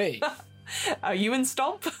 excuse me. Are you in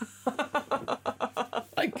Stomp?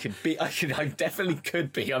 I definitely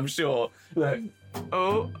could be. I'm sure. Look.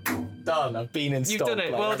 Oh, done. I've been in Stomp. You've done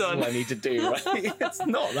it. Well that's done. All I need to do. Right? It's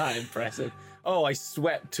not that impressive. Oh, I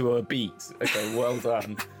swept to a beat. Okay, well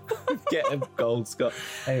done. Get a gold scar.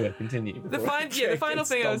 Anyway, continue. The final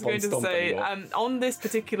thing I was going to say, on this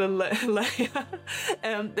particular layer,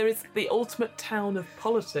 there is the ultimate town of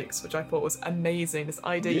politics, which I thought was amazing. This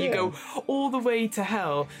idea, you go all the way to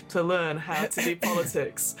hell to learn how to do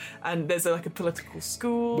politics, and there's like a political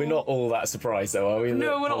school. We're not all that surprised, though, are we?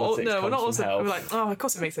 No, we're not. We're not also. We're like, oh, of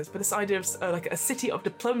course it makes sense. But this idea of like a city of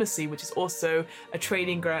diplomacy, which is also a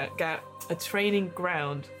training ground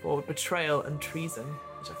for betrayal and treason,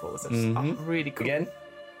 which I thought was really cool. Again,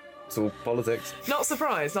 it's all politics. Not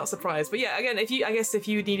surprised. But yeah, again, if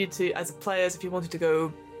you needed to, as players, if you wanted to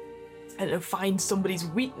go and find somebody's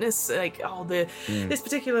weakness, like, this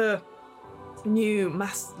particular new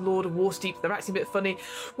Mass Lord of Waterdeep, they're acting a bit funny,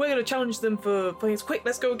 we're going to challenge them for things. Quick,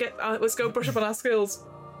 let's go brush up on our skills.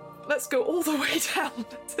 Let's go all the way down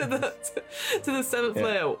to the 7th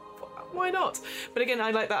layer. why not? But again,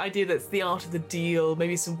 I like that idea that it's the art of the deal.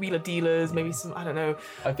 Maybe some wheeler dealers. Maybe some, I don't know.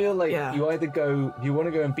 I feel like you either go, if you want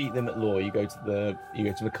to go and beat them at law, you go to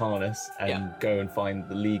Mecanus and go and find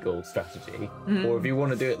the legal strategy, or if you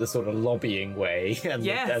want to do it the sort of lobbying way and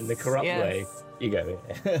the corrupt way, you go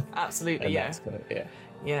here. Absolutely, That's kind of,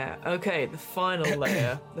 Yeah, okay, the final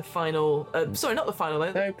layer. The final... sorry, not the final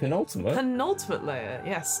layer. No, penultimate. Penultimate layer,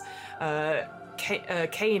 yes.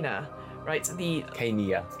 Cana, right?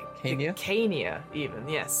 Cania, even,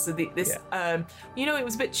 yes. So it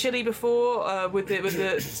was a bit chilly before with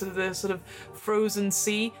the sort of frozen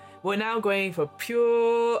sea. We're now going for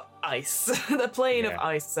pure ice, the plane of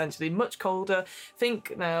ice, essentially, much colder.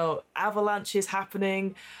 Think now avalanches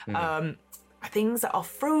happening, things that are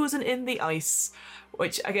frozen in the ice,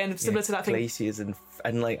 which again similar to that thing. Glaciers and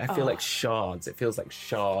like I feel like shards. It feels like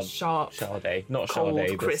Sharday, not cold, Sharday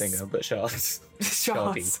the crisp. singer, but shards.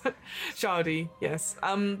 Shardy, yes.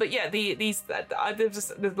 But yeah, there's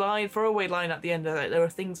just the line, throwaway line at the end. There are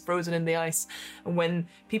things frozen in the ice, and when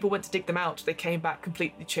people went to dig them out, they came back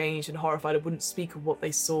completely changed and horrified and wouldn't speak of what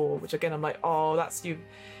they saw. Which again, I'm like, oh, that's you.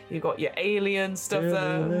 You've got your alien stuff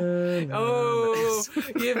there. Oh,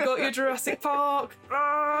 you've got your Jurassic Park.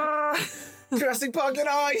 Jurassic Park and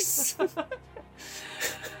ice.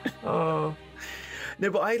 Oh. No,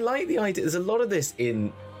 but I like the idea. There's a lot of this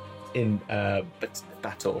in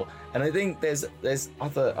Baator, and I think there's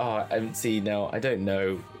other. I haven't seen now. I don't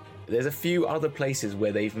know. There's a few other places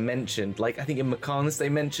where they've mentioned, like I think in Mecanus they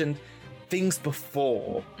mentioned things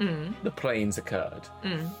before the planes occurred.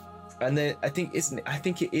 And then I think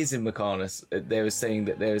it is in Mecanus. They were saying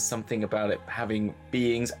that there is something about it having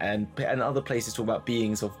beings, and other places talk about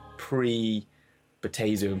beings of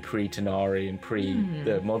pre-Batazu and pre-Tanari and pre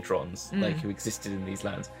the Modrons, like who existed in these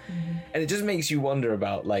lands. And it just makes you wonder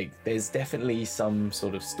about, like, there's definitely some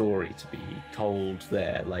sort of story to be told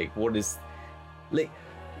there. Like, what is, like,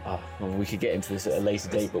 well, we could get into this at a later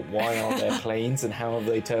date, but why are there planes and how have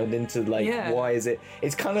they turned into, like, why is it?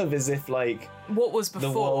 It's kind of as if, like, what was before?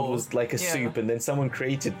 The world was like a soup, and then someone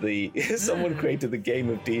created the game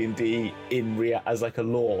of D&D as like a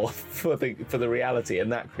lore for the reality,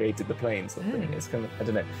 and that created the planes. It's kind of, I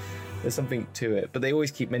don't know. There's something to it, but they always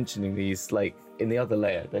keep mentioning these, like in the other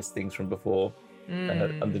layer. There's things from before.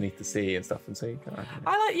 Underneath the sea and stuff, and so you kind of,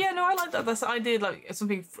 I like that. That's the idea, like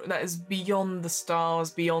something that is beyond the stars,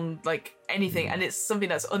 beyond like anything, and it's something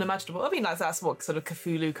that's unimaginable. I mean, that's what sort of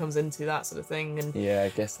Cthulhu comes into, that sort of thing. And I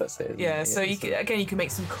guess that's it. So you can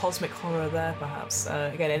make some cosmic horror there, perhaps.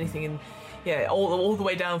 Again, anything in. All the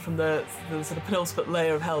way down from the sort of penultimate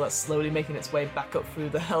layer of hell that's slowly making its way back up through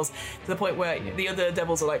the hells to the point where the other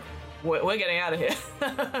devils are like, we're getting out of here.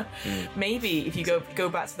 Maybe if you go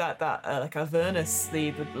back to that like Avernus,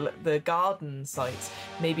 the garden site,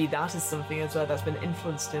 maybe that is something as well that's been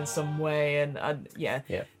influenced in some way. And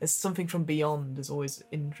there's something from beyond is always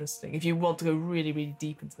interesting if you want to go really, really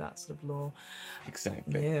deep into that sort of lore.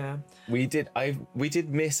 Exactly. Yeah. We did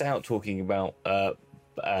miss out talking about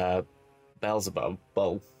Beelzebub,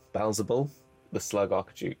 the slug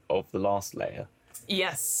archetype of the last layer.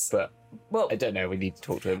 Yes. But I don't know. We need to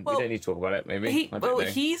talk to him. We don't need to talk about it. Maybe. He's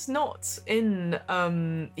not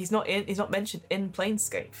mentioned in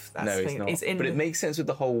Planescape. He's not. But it makes sense with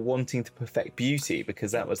the whole wanting to perfect beauty,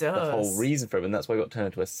 because that was the whole reason for him, and that's why he got turned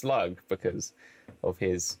into a slug, because of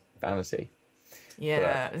his vanity.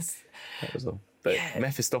 Yeah. That was all. But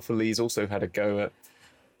Mephistopheles also had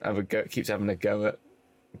keeps having a go at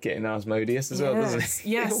getting Asmodeus as well, doesn't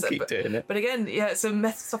he? Yes, keep doing it. But again, so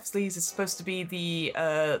Mephistopheles is supposed to be the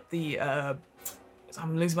I'm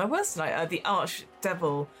losing my words tonight. The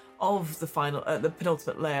archdevil of the final, the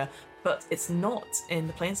penultimate layer, but it's not in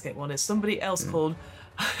the Planescape one. It's somebody else called.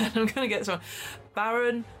 I'm going to get this wrong.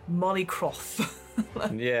 Baron Mollycroft.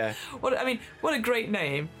 What a great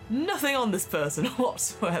name. Nothing on this person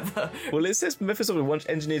whatsoever. Well, it says Mephistopheles once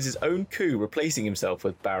engineered his own coup, replacing himself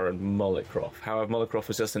with Baron Mollycroft. However, Mollycroft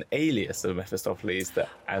was just an alias of Mephistopheles, that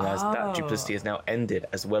duplicity has now ended,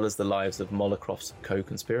 as well as the lives of Mollycroft's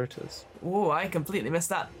co-conspirators. Oh, I completely missed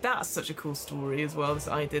that. That's such a cool story as well, this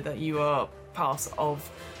idea that you are part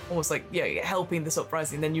of almost like helping this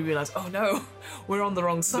uprising, then you realise, oh no, we're on the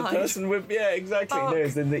wrong side. The person with exactly. No,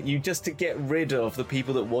 is then that you, just to get rid of the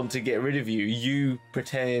people that want to get rid of you, you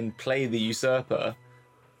play the usurper.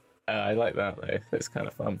 I like that though. It's kind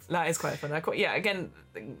of fun. That is quite fun. Again,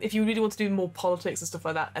 if you really want to do more politics and stuff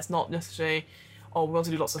like that, it's not necessarily, we want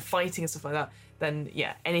to do lots of fighting and stuff like that, then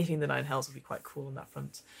anything in the Nine Hells would be quite cool on that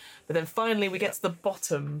front. But then finally we get to the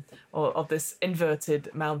bottom of this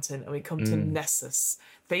inverted mountain, and we come to Nessus.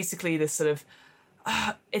 Basically this sort of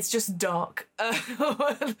It's just dark.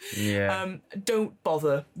 Yeah. Don't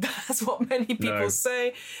bother. That's what many people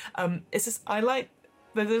say. It's just I like.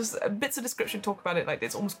 There's bits of description talk about it like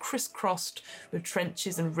it's almost crisscrossed with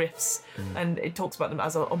trenches and rifts, and it talks about them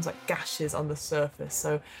as almost like gashes on the surface.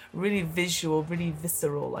 So really visual, really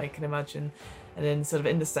visceral, I can imagine. And then sort of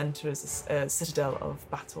in the centre is a citadel of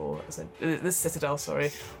Baator, this citadel,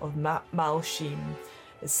 of Malshim.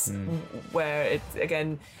 Is where it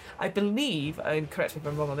again, I believe, and correct me if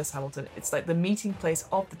I'm wrong on this, Hamilton, it's like the meeting place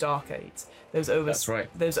of the Dark Eight. That's right.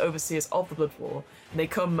 Those overseers of the Blood War, and they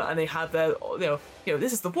come and they have their,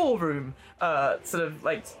 this is the war room, sort of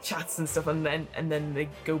like chats and stuff, and then they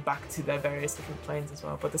go back to their various different planes as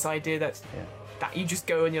well. But this idea that that you just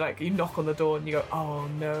go and you knock on the door and you go, oh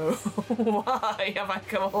no, why have I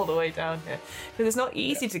come all the way down here? Because it's not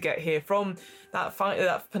easy to get here from that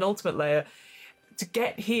penultimate layer. To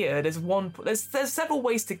get here, there's several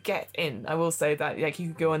ways to get in. I will say that, like, you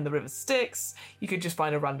could go in the River Styx, you could just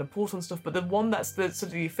find a random portal and stuff, but the one that's the sort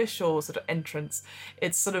of the official sort of entrance,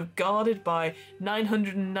 it's sort of guarded by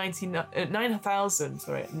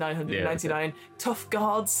 999 tough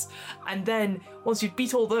guards, and then once you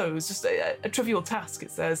beat all those, just a trivial task,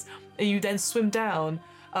 it says, and you then swim down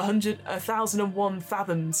 1,001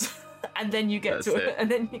 fathoms, and then you get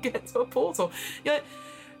to a portal. You're like,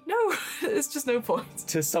 no, there's just no point.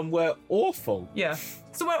 To somewhere awful. Yeah,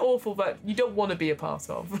 somewhere awful that you don't want to be a part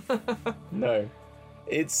of. No,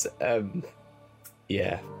 it's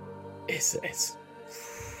it's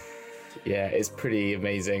pretty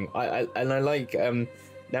amazing. I like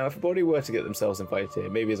now if a body were to get themselves invited here,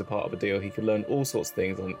 maybe as a part of a deal, he could learn all sorts of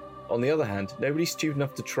things. On the other hand, nobody's stupid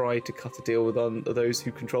enough to try to cut a deal with those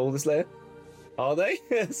who control this layer, are they?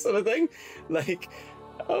 Sort of thing, like.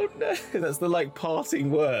 Oh no, that's the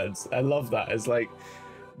parting words. I love that. It's like,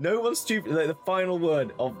 no one's stupid. Like, the final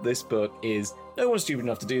word of this book is, no one's stupid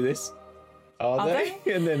enough to do this. Are they?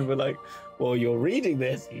 And then we're like, well, you're reading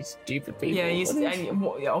this, you stupid people. Yeah,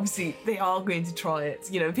 obviously they are going to try it.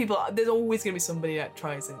 There's always going to be somebody that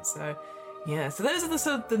tries it. So, yeah. So those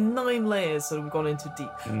are the 9 layers that we've gone into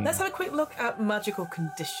deep. Let's have a quick look at magical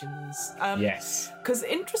conditions. Yes. Because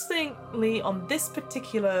interestingly, on this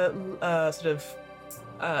particular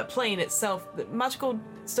plane itself, the magical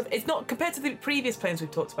stuff, it's not, compared to the previous planes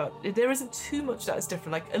we've talked about, there isn't too much that is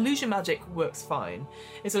different. Like, illusion magic works fine.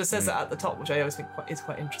 It sort of says that at the top, which I always think is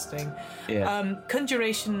quite interesting. Yeah.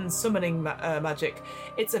 Conjuration, summoning magic,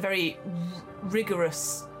 it's a very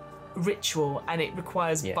rigorous ritual, and it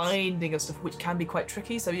requires binding of stuff, which can be quite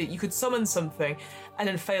tricky. So you could summon something and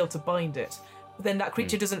then fail to bind it, but then that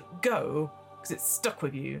creature doesn't go because it's stuck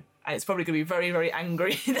with you. And it's probably going to be very, very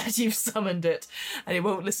angry that you've summoned it, and it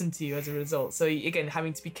won't listen to you as a result. So again,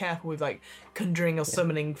 having to be careful with conjuring or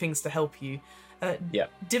summoning things to help you.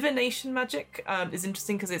 Divination magic is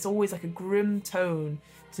interesting because it's always like a grim tone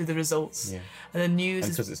to the results. Yeah. And the news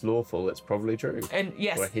because it's lawful, it's probably true. And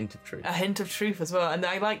yes, or a hint of truth. A hint of truth as well. And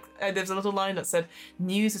I like there's a little line that said,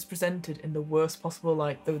 "News is presented in the worst possible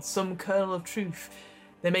light, though with some kernel of truth.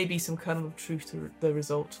 There may be some kernel of truth to the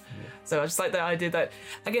result." So I just like the idea that,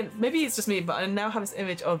 again, maybe it's just me, but I now have this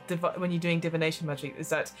image of when you're doing divination magic, is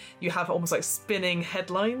that you have almost like spinning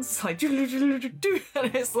headlines, like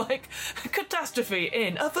and it's like catastrophe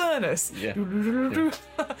in Avernus. Yeah.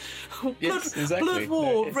 Blood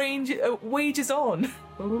war wages on.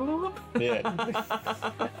 Yeah.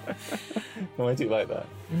 Oh, I do like that.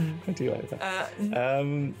 I do like that.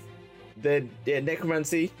 The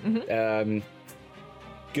necromancy.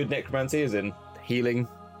 Good necromancy, as in healing,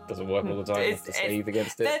 doesn't work all the time. You have to save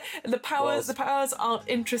against it. The powers aren't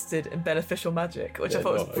interested in beneficial magic, which I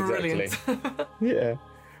thought was brilliant. Exactly. Yeah,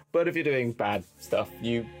 but if you're doing bad stuff,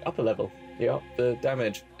 you up a level, you up the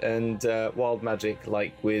damage. And wild magic,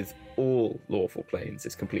 like with all lawful planes,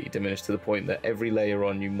 is completely diminished to the point that every layer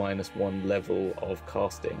on you -1 level of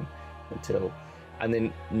casting and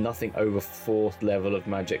then nothing over 4th level of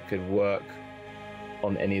magic could work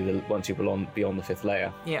on any of the once you're beyond the 5th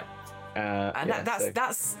layer. Yeah. And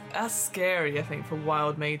that's scary, I think, for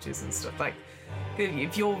wild mages and stuff. Like,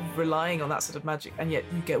 if you're relying on that sort of magic, and yet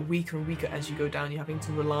you get weaker and weaker as you go down, you're having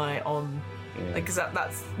to rely on, because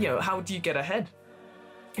that's how do you get ahead?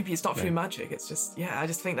 If it's not through magic, it's just I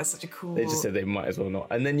just think that's such a cool. They just said they might as well not,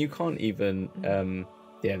 and then you can't even.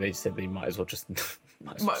 They just said they might as well just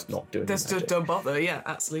not do it. Just don't bother. Yeah,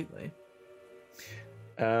 absolutely.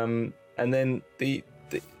 And then the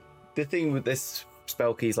thing with this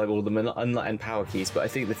spell keys, like all of them, are unlike power keys, but I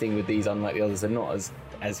think the thing with these, unlike the others, they're not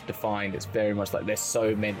as defined. It's very much like there's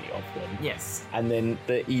so many of them. Yes. And then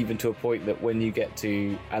they're even to a point that when you get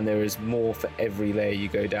to, and there is more for every layer you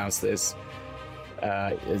go down, so there's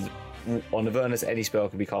on Avernus, any spell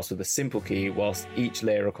can be cast with a simple key, whilst each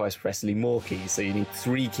layer requires progressively more keys. So you need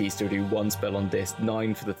 3 keys to do 1 spell on this,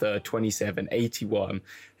 9 for the third, 27, 81,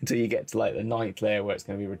 until you get to like the 9th layer where it's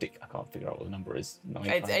going to be ridiculous. I can't figure out what the number is.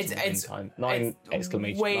 9 times 9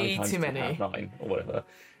 exclamation, way 9 times too many. 9 or whatever.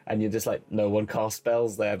 And you're just like, no one casts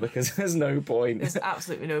spells there because there's no point. There's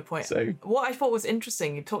absolutely no point. So what I thought was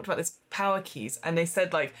interesting, you talked about this power keys, and they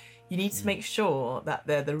said like you need to make sure that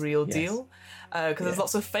they're the real deal, because there's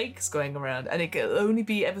lots of fakes going around, and it can only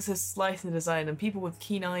be ever so slight in the design, and people with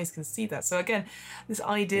keen eyes can see that. So again, this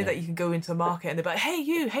idea that you can go into a market and they're like,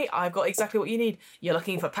 hey, I've got exactly what you need. You're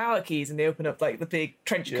looking for power keys, and they open up like the big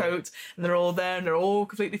trench coat, and they're all there, and they're all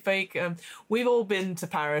completely fake. We've all been to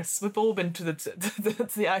Paris. We've all been to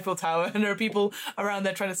the Eiffel Tower, and there are people around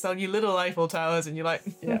there trying to sell you little Eiffel Towers, and you're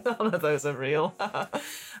like, none of those are real.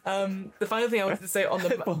 The final thing I wanted to say on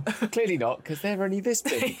the well, clearly not, because they're only this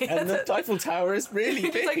big, and the Eiffel Tower is really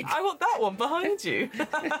big. It's like, I want that one behind you.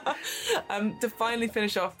 To finally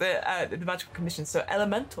finish off the magical conditions, so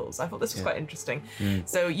elementals. I thought this was quite interesting.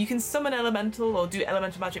 So you can summon elemental or do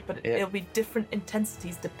elemental magic, but it'll be different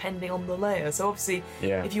intensities depending on the layer. So obviously,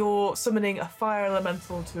 if you're summoning a fire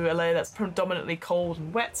elemental to a layer that's predominantly cold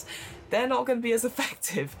and wet, they're not going to be as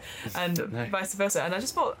effective, and vice versa. And I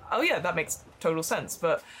just thought, that makes total sense.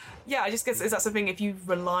 But yeah, I just guess, is that something, if you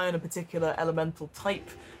rely on a particular elemental type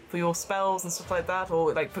for your spells and stuff like that,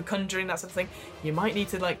 or like for conjuring, that sort of thing, you might need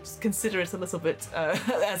to like just consider it a little bit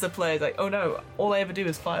as a player, like, oh no, all I ever do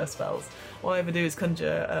is fire spells, all I ever do is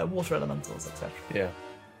conjure water elementals, etc.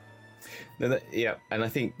 And I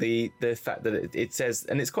think the fact that it says,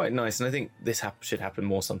 and it's quite nice, and I think this should happen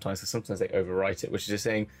more sometimes, because sometimes they overwrite it, which is just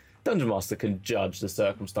saying Dungeon Master can judge the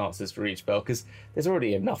circumstances for each spell, because there's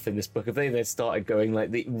already enough in this book. If they started going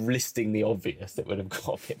like listing the obvious, it would have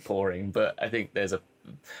got a bit boring. But I think there's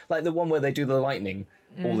like the one where they do the lightning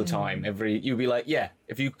all the time. You'll be like,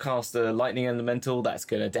 if you cast a lightning elemental, that's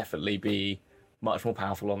going to definitely be much more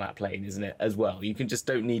powerful on that plane, isn't it? As well, you can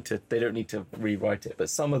they don't need to rewrite it.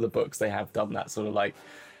 But some of the books, they have done that sort of like,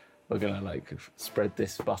 we're gonna like spread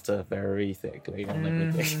this butter very thickly on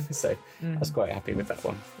everything. So I was quite happy with that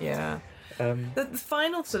one. The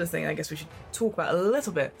final sort of thing I guess we should talk about a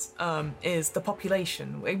little bit is the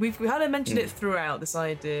population. We've had mentioned it throughout, this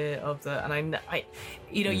idea of and I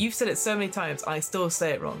you've said it so many times, I still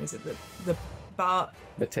say it wrong. Is it the Baator?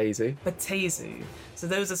 So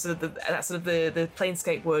those are sort of that's sort of the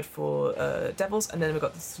Planescape word for devils, and then we've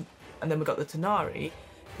got the Tanari,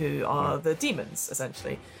 who are the demons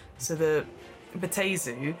essentially. So the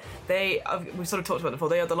Baator, we've sort of talked about them before,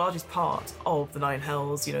 they are the largest part of the Nine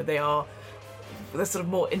Hells. They're sort of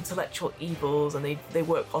more intellectual evils, and they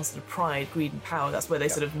work on sort of pride, greed and power. That's where they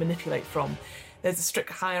sort of manipulate from. There's a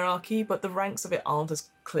strict hierarchy, but the ranks of it aren't as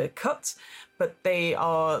clear cut. But they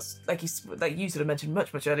are, like you sort of mentioned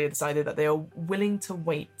much earlier, this idea that they are willing to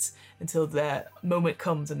wait until their moment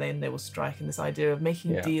comes, and then they will strike. And this idea of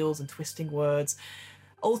making deals and twisting words.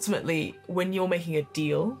 Ultimately, when you're making a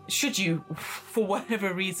deal, should you, for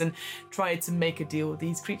whatever reason, try to make a deal with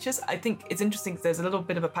these creatures, I think it's interesting because there's a little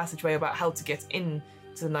bit of a passageway about how to get in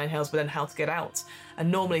to the Nine Hells, but then how to get out.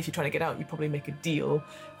 And normally, if you're trying to get out, you probably make a deal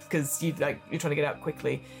because you're trying to get out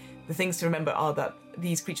quickly. The things to remember are that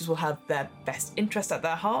these creatures will have their best interest at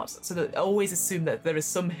their heart, so that always assume that there is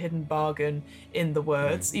some hidden bargain in the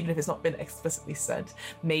words, even if it's not been explicitly said.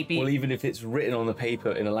 Maybe, well, even if it's written on the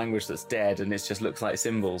paper in a language that's dead and it just looks like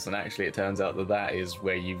symbols, and actually it turns out that is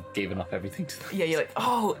where you've given up everything to them. Yeah, you're like,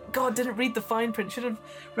 oh god, didn't read the fine print, should have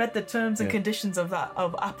read the terms and conditions of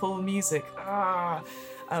Apple Music.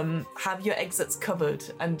 Have your exits covered,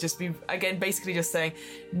 and just be, again, basically just saying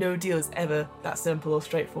no deal is ever that simple or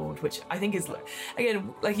straightforward, which I think is,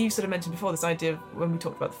 again, like you sort of mentioned before, this idea of when we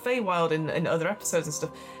talked about the Feywild in other episodes and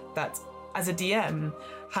stuff, that as a DM,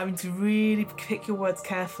 having to really pick your words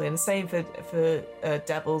carefully, and the same for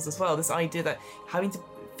Devils as well, this idea that having to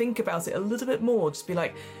think about it a little bit more, just be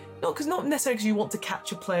like, not necessarily because you want to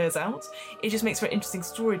catch your players out, it just makes for an interesting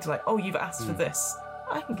story to like, oh, you've asked for this,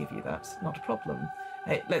 I can give you that, not a problem.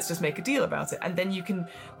 Hey, let's just make a deal about it. And then you can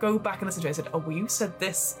go back and listen to it and say, oh, well, you said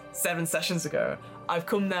this 7 sessions ago. I've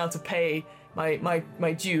come now to pay my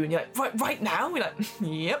due. And you're like, right now? We're like,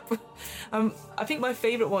 yep. I think my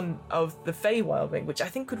favourite one of the Feywild thing, which I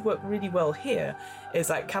think could work really well here, is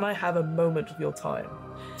like, can I have a moment of your time?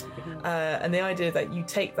 And the idea that you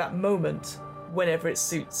take that moment whenever it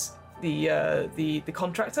suits the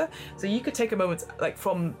contractor. So you could take a moment like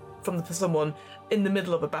from someone in the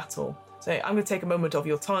middle of a battle, Say, I'm going to take a moment of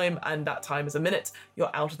your time, and that time is a minute.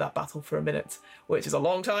 You're out of that battle for a minute, which is a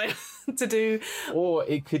long time to do. Or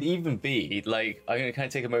it could even be like, I'm going to kind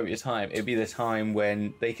of take a moment of your time. It'd be the time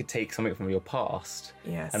when they could take something from your past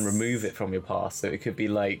and remove it from your past. So it could be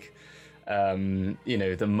like,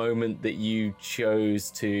 the moment that you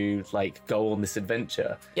chose to like go on this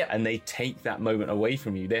adventure, and they take that moment away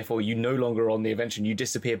from you. Therefore, you no longer are on the adventure. And you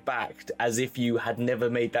disappear back as if you had never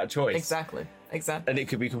made that choice. Exactly. And it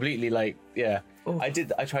could be completely like, Ooh. I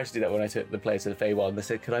tried to do that when I took the players to the Feywild, and they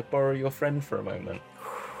said, "Could I borrow your friend for a moment?"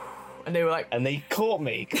 And they were like, and they caught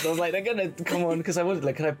me because I was like, "They're gonna come on," because I wanted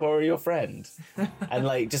like, "Can I borrow your friend?" And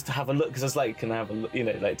like just to have a look, because I was like, "Can I have a look?"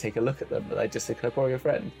 Like take a look at them. But I just said, "Can I borrow your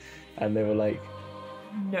friend?" And they were like,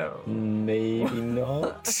 "No, maybe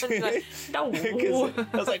not." Like, no.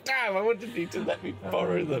 I was like, "Damn! I wanted you to let me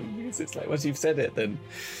borrow them." Because it's like once you've said it, then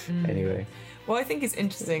anyway. What I think is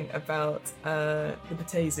interesting about the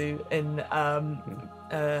Baator in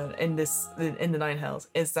the Nine Hells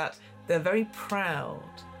is that they're very proud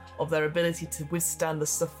of their ability to withstand the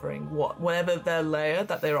suffering, whatever their layer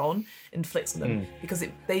that they're on inflicts on them, because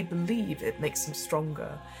they believe it makes them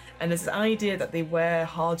stronger. And there's this idea that they wear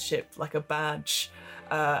hardship like a badge,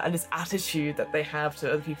 and this attitude that they have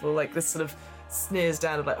to other people, like this sort of sneers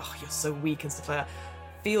down of like, "Oh, you're so weak" and stuff like that,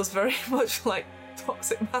 feels very much like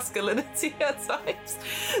toxic masculinity at times.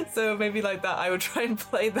 So maybe like that I would try and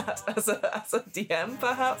play that as a DM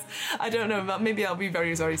perhaps. I don't know, maybe I'll be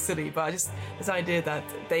very, very silly, but I just, this idea that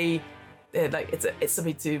they like it's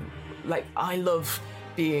something to like, I love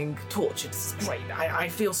being tortured, it's great, I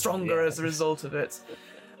feel stronger as a result of it.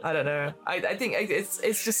 I don't know. I think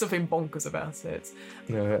it's just something bonkers about it.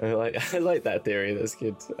 No, I like that theory. That's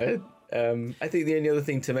good. I think the only other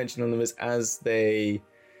thing to mention on them is as they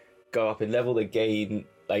go up in level, they gain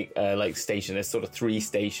like station. There's sort of 3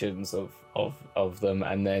 stations of them,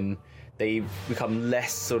 and then they become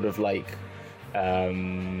less sort of like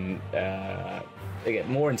they get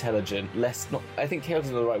more intelligent, less not. I think chaos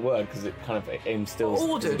is the right word because it kind of instills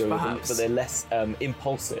ordered, perhaps, but they're less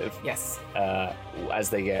impulsive. Yes. As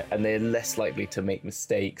they get, and they're less likely to make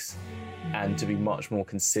mistakes and to be much more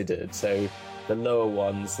considered. So the lower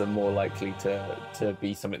ones are more likely to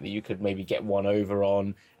be something that you could maybe get one over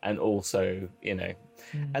on, and also, and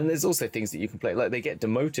there's also things that you can play, like they get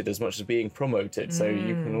demoted as much as being promoted, so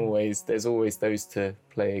you can there's always those to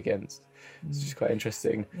play against. It's just quite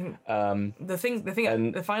interesting.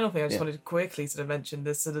 The final thing I just wanted to quickly sort of mention,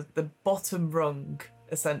 this sort of the bottom rung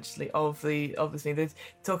essentially of the thing. They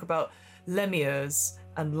talk about lemures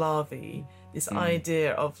and larvae, this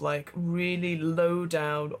idea of like really low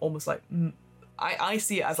down, almost like I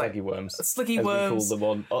see it as sluggy worms. Sluggy as worms. We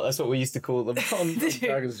call them on. That's what we used to call them on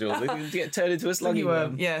Dragon's Jaws. They get turned into a sluggy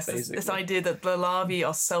worm. Yes, this idea that the larvae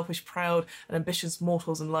are selfish, proud, and ambitious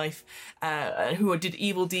mortals in life, who did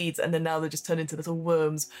evil deeds, and then now they're just turned into little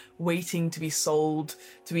worms, waiting to be sold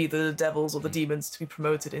to either the devils or the demons to be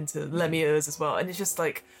promoted into lemures as well. And it's just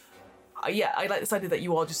like, I like this idea that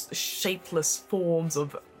you are just shapeless forms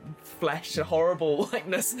of flesh, a horrible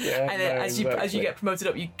likeness, as you get promoted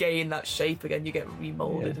up, you gain that shape again, you get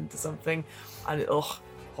remolded into something, and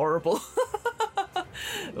horrible.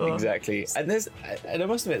 Exactly. And I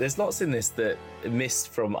must admit, there's lots in this that missed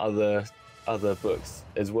from other books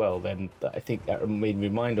as well. Then that I think that made me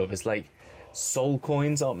remind of is like soul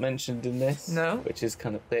coins aren't mentioned in this, which is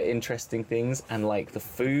kind of they're interesting things, and like the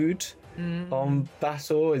food on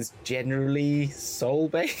Baator is generally soul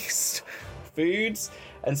based foods.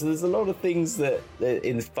 And so there's a lot of things that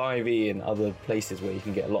in 5e and other places where you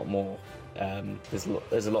can get a lot more. There's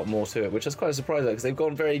a lot more to it, which I was quite surprised at because they've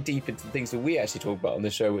gone very deep into things that we actually talk about on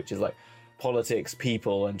this show, which is like politics,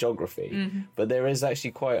 people, and geography. But there is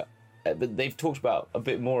actually quite. But they've talked about a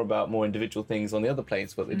bit more about more individual things on the other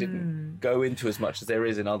planes, but they didn't go into as much as there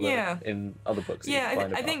is in other books.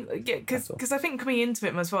 I think because I think coming into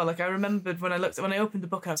it as well, like I remembered when I opened the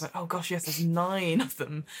book, I was like, oh gosh, yes, there's 9 of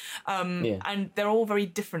them, and they're all very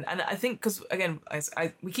different. And I think because again,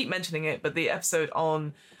 we keep mentioning it, but the episode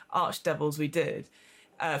on Archdevils we did.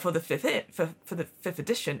 For the fifth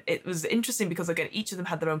edition, it was interesting because again, each of them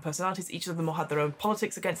had their own personalities, each of them all had their own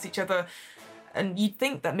politics against each other. And you'd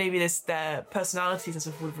think that maybe their personalities and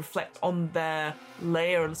stuff would reflect on their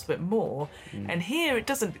layer a little bit more. And here it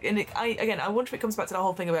doesn't. And I wonder if it comes back to that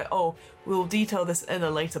whole thing about, we'll detail this in a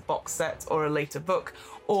later box set or a later book,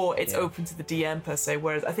 or it's open to the DM per se.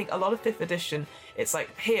 Whereas I think a lot of 5th edition, it's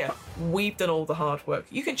like, here, we've done all the hard work.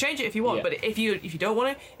 You can change it if you want, but if you don't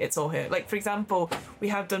want to, it's all here. Like, for example, we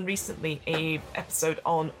have done recently a episode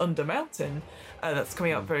on Under Mountain that's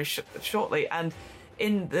coming out very shortly, and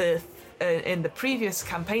in the previous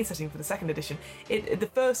campaign setting for the second edition, the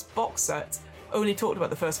first box set only talked about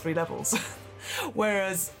the first 3 levels,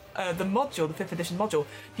 whereas the module, the 5th edition module,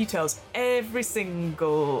 details every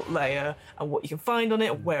single layer and what you can find on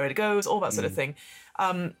it, where it goes, all that sort of thing.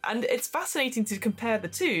 And it's fascinating to compare the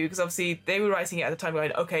two, because obviously they were writing it at the time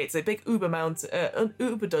going, okay, it's a big Uber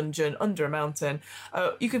dungeon under a mountain.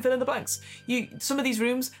 You can fill in the blanks. Some of these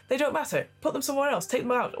rooms, they don't matter. Put them somewhere else. Take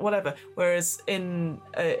them out. Whatever. Whereas in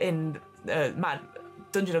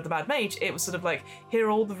Dungeon of the Mad Mage, it was sort of like, here are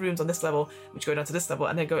all the rooms on this level, which go down to this level,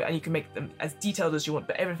 and then you can make them as detailed as you want,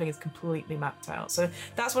 but everything is completely mapped out. So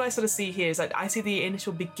that's what I sort of see here, is like, I see the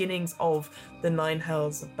initial beginnings of the 9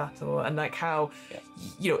 Hells of Baator, and like how,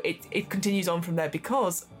 it continues on from there,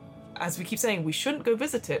 because, as we keep saying, we shouldn't go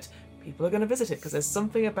visit it. People are going to visit it, because there's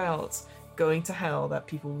something about going to hell that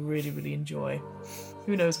people really, really enjoy.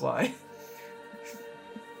 Who knows why?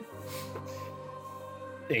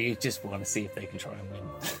 They just want to see if they can try and win.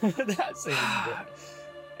 That's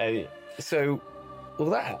it. So, well,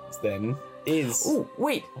 that then is. Oh,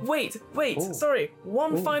 wait. Ooh. Sorry.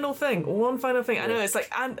 One final thing. I know it's like,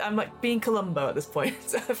 and I'm like being Columbo at this point.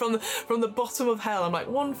 from the bottom of hell, I'm like,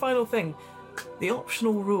 one final thing. The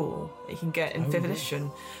optional rule that you can get in 5th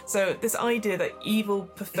edition. So this idea that evil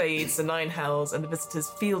pervades the 9 Hells and the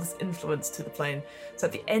visitors feel this influence to the plane. So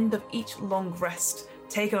at the end of each long rest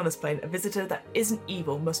taken on this plane, a visitor that isn't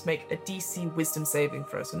evil must make a DC Wisdom saving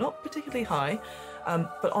throw, so not particularly high,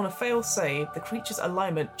 but on a fail save, the creature's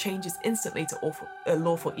alignment changes instantly to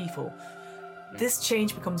lawful evil. This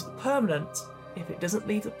change becomes permanent if it doesn't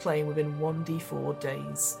leave the plane within 1d4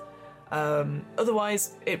 days.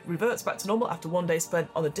 Otherwise, it reverts back to normal after 1 day spent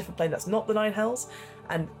on a different plane that's not the 9 Hells,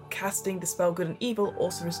 and casting Dispel Good and Evil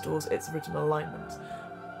also restores its original alignment.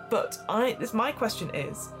 But my question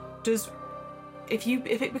is, if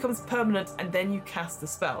it becomes permanent and then you cast the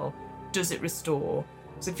spell, does it restore?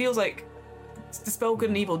 So it feels like Dispel Good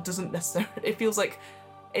and Evil doesn't necessarily. It feels like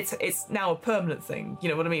it's now a permanent thing. You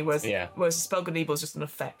know what I mean? Whereas Dispel Good and Evil is just an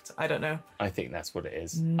effect. I don't know. I think that's what it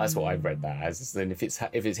is. That's what I've read that as. Then if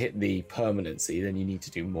it's hit the permanency, then you need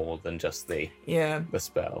to do more than just the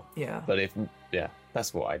spell. Yeah. But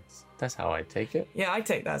that's how I take it. Yeah, I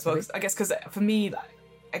take that as well. I guess because for me.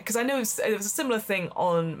 Because I know there was a similar thing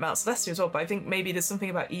on Mount Celestia as well, but I think maybe there's something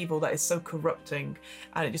about evil that is so corrupting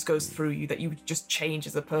and it just goes through you that you just change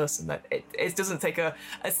as a person, that it doesn't take because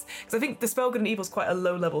I think the spell Good and Evil is quite a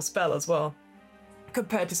low-level spell as well,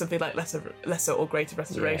 compared to something like lesser or greater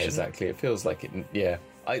restoration. Yeah, exactly. It feels like it, yeah.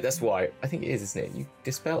 That's why I think it is, isn't it? You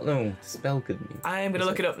Dispel Good and Evil. I am going to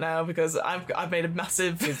look it up now because I've made a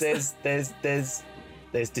massive... Because there's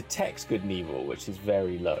Detect Good and Evil, which is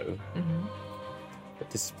very low. Mm-hmm. But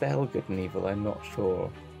Dispel Good and Evil, I'm not sure.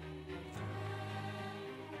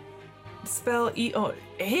 Dispel Evil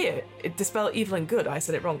and Good. I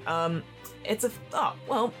said it wrong. It's a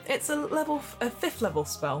 5th level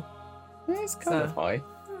spell. Yeah, it's kind of high.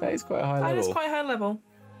 That is quite a high level. That is quite a high level.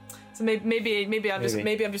 So maybe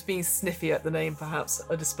I'm just being sniffy at the name, perhaps.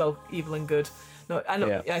 A Dispel Evil and Good. No, I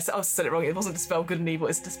know. Yeah. I said it wrong. It wasn't Dispel Good and Evil.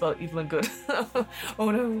 It's Dispel Evil and Good.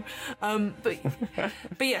 Oh no. But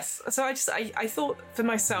yes. So I thought for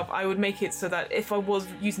myself I would make it so that if I was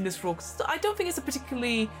using this rule, cause I don't think it's a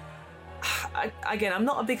particularly. Again, I'm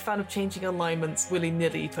not a big fan of changing alignments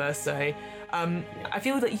willy-nilly per se. I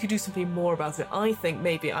feel that you could do something more about it. I think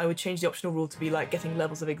maybe I would change the optional rule to be like getting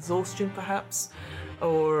levels of exhaustion, perhaps,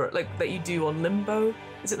 or like that you do on Limbo.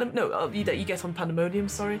 Is it no? That you get on Pandemonium.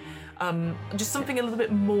 Sorry. Just something a little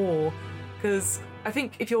bit more, because I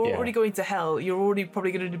think if you're already going to hell, you're already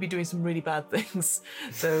probably going to be doing some really bad things.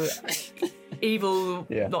 So evil,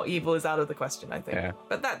 not evil, is out of the question, I think. Yeah.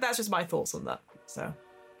 But that's just my thoughts on that. So.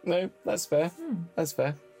 No, that's fair. That's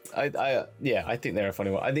fair. I think they're a funny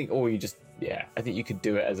one. I think, or you just, I think you could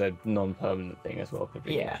do it as a non-permanent thing as well. Could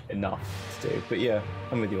be enough to do. But yeah,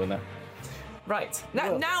 I'm with you on that. Right.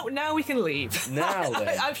 Now we can leave. Now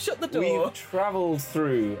then. I've shut the door. We've travelled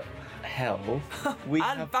through hell.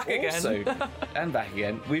 And back again. And back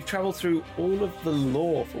again. We've travelled through all of the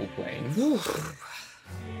lawful planes.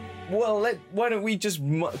 Well, why don't we just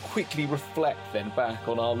quickly reflect then back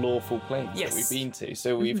on our lawful planes that we've been to.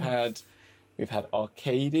 So we've had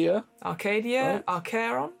Arcadia. Right?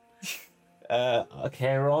 Archaron.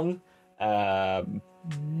 Archaron.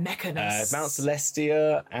 Mechanus. Mount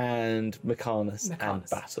Celestia and Mechanus and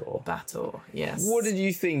Baator. Baator, yes. What did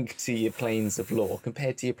you think to your planes of law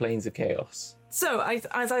compared to your planes of chaos? So,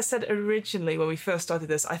 as I said originally when we first started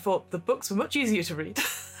this, I thought the books were much easier to read.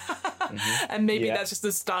 And maybe that's just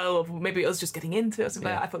the style of maybe us just getting into it or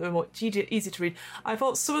something like that. I thought they were more easy to read. I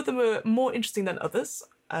thought some of them were more interesting than others.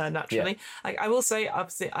 naturally. Like, I will say,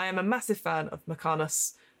 obviously, I am a massive fan of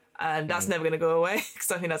Mechanos, and that's never going to go away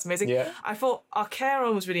because I think that's amazing. Yeah. I thought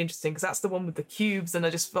Archaeron was really interesting because that's the one with the cubes, and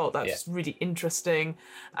I just felt that was really interesting.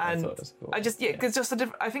 And I thought it was cool.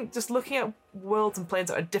 because I think just looking at worlds and planes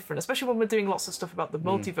that are different, especially when we're doing lots of stuff about the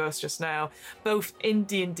multiverse just now, both in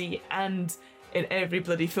D&D and in every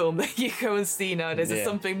bloody film that you go and see nowadays, there's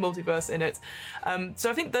something multiverse in it.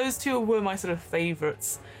 So I think those two were my sort of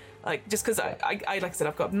favourites. Like, just because I like I said,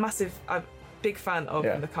 I've got I'm big fan of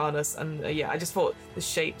Mechanos, and I just thought the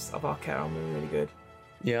shapes of Archaeron were really good.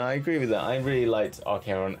 Yeah, I agree with that. I really liked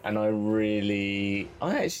Archaeron, and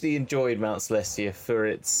I actually enjoyed Mount Celestia for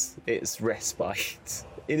its respite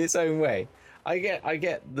in its own way. I get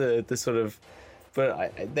the sort of,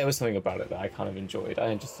 but there was something about it that I kind of enjoyed.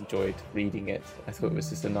 I just enjoyed reading it. I thought it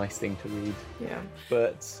was just a nice thing to read. Yeah.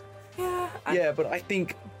 But but I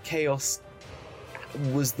think Chaos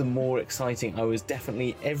was the more exciting. I was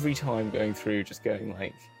definitely every time going through just going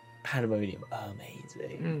like, Pandemonium,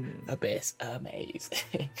 amazing. Abyss,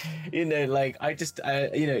 amazing. Like I just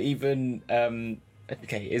even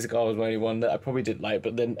Izagar was my only one that I probably didn't like,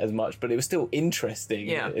 but then as much, but it was still interesting.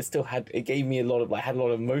 It gave me a lot of had a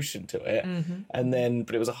lot of emotion to it. And then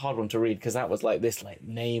but it was a hard one to read because that was like this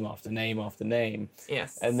name after name after name.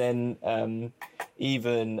 Yes. And then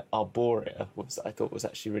even Arborea I thought was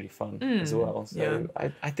actually really fun as well. So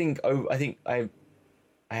I think I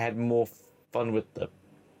had more fun with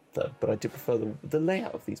but I do prefer the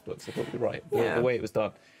layout of these books. I thought you're right. The way it was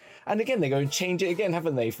done. And again, they go and change it again,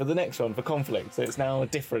 haven't they, for the next one, for Conflict. So it's now a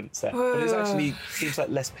different set. But it actually seems like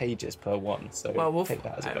less pages per one. So we'll take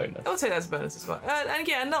that as a bonus. I'll take that as a bonus as well. And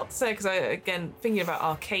again, not to say, because thinking about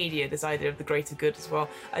Arcadia, this idea of the greater good as well,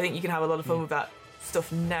 I think you can have a lot of fun with that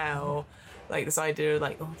stuff now. Like this idea of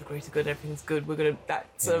the greater good, everything's good. That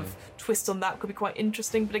sort of twist on that could be quite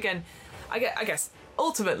interesting. But again, I guess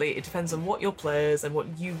ultimately it depends on what your players and what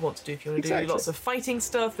you want to do. If you want to do lots of fighting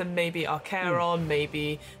stuff, then maybe Archaeron,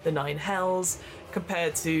 maybe the Nine Hells,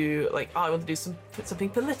 compared to I want to do something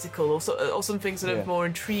political or something sort of more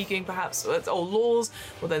intriguing, perhaps, or laws.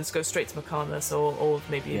 Well, then go straight to Mechanos or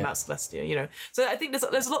maybe Mount Celestia. So I think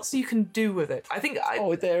there's lots you can do with it. I think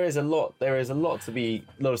there is a lot. There is a lot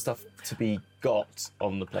of stuff to be got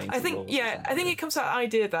on the Plains of Laws. I think it comes to that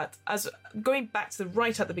idea that, as going back to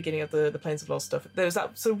right at the beginning of the Plains of Laws stuff, there's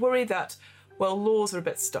that sort of worry that, well, laws are a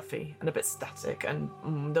bit stuffy and a bit static and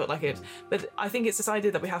don't like it. But I think it's this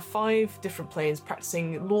idea that we have 5 different planes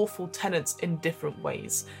practicing lawful tenets in different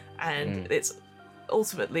ways, and it's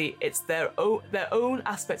ultimately it's their own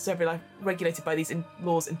aspects of every life regulated by these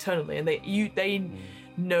laws internally, and they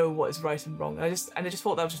know what is right and wrong. And I just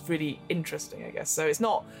thought that was just really interesting, I guess. So it's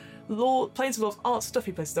not Plains of Laws aren't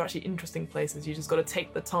stuffy places; they're actually interesting places. You just got to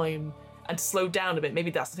take the time and to slow down a bit.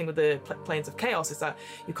 Maybe that's the thing with the Plains of Chaos, is that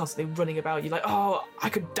you're constantly running about. You're like, oh, I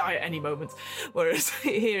could die at any moment. Whereas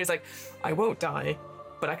here it's like, I won't die,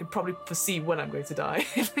 but I could probably foresee when I'm going to die.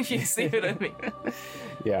 If you see what I mean.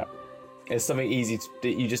 Yeah. It's something easy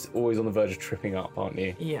you're just always on the verge of tripping up, aren't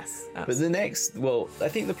you? Yes. Absolutely. But the next, I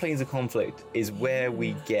think the Plains of Conflict is where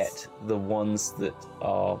we get the ones that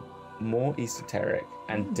are more esoteric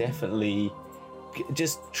and definitely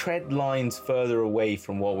just tread lines further away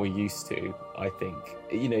from what we're used to. I think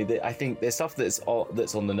I think there's stuff that's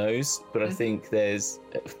on the nose, but I think there's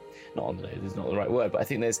not on the nose is not the right word, but I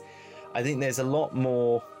think there's a lot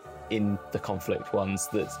more in the Conflict ones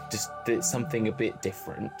that's something a bit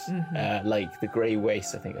different. Like the Grey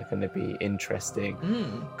Waste, I think are going to be interesting.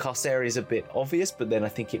 Carceria is a bit obvious, but then I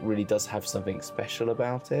think it really does have something special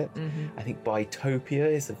about it. I think Biotopia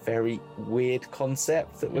is a very weird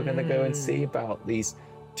concept that we're going to go and see, about these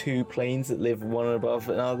 2 planes that live one above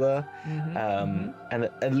another. And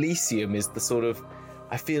Elysium is the sort of,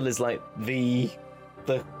 I feel, is like the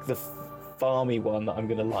farmy one that I'm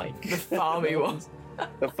going to like. The farmy one.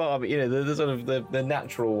 The farm, the sort of the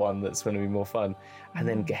natural one that's going to be more fun, and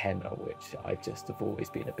then Gehenna, which I just have always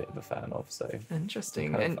been a bit of a fan of. So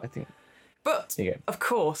interesting, I think. But of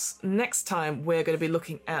course, next time we're going to be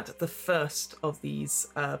looking at the first of these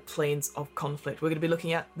Plains of Conflict. We're going to be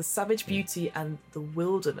looking at the Savage Beauty and the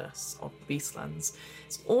Wilderness of the Beastlands.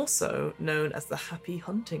 It's also known as the Happy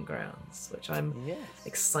Hunting Grounds, which I'm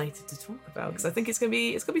excited to talk about, because I think it's going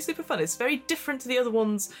to be super fun. It's very different to the other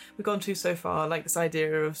ones we've gone to so far. Like this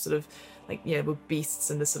idea of sort of with beasts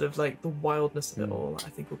and the sort of the wildness of it all. I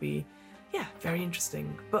think will be very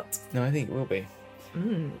interesting. But no, I think it will be.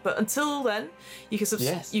 But until then, you can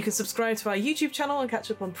subscribe to our YouTube channel and catch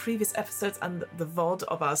up on previous episodes and the VOD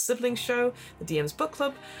of our sibling show, the DM's Book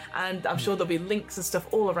Club, and I'm sure there'll be links and stuff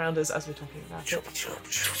all around us as we're talking about it.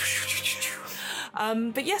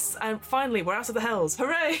 But yes, and finally, we're out of the hells.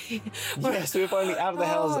 Hooray! Yes, we're finally out of the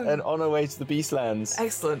hells and on our way to the Beastlands.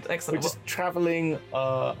 Excellent. We're just travelling,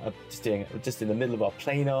 just in the middle of our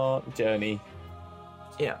planar journey.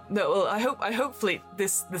 Yeah. No. Well, hopefully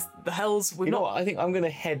the hells. You know what? I think I'm going to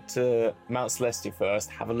head to Mount Celestia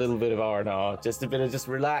first. Have a little bit of R&R, just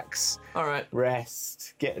relax. All right.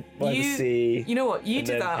 Rest. Get by the sea. You know what? You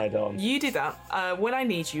do that. Head on. You do that. When I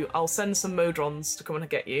need you, I'll send some Modrons to come and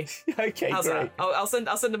get you. Okay, How's great. that? I'll send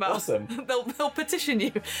them out. Awesome. They'll petition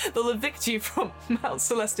you. They'll evict you from Mount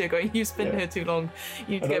Celestia, going, "You've been here too long.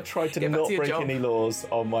 You need to I'll try to not break any laws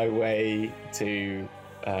on my way to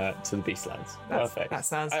the Beastlands." Perfect. That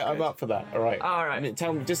sounds I'm good. up for that. All right. All right.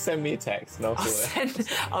 Just send me a text and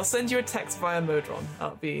I'll send you a text via Modron.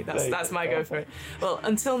 That's my go for it. Well,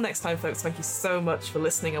 until next time, folks, thank you so much for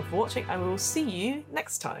listening and for watching, and we will see you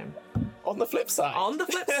next time. On the flip side. On the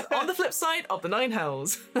flip side of the 9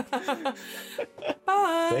 hells.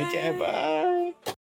 Bye. Take care. Bye.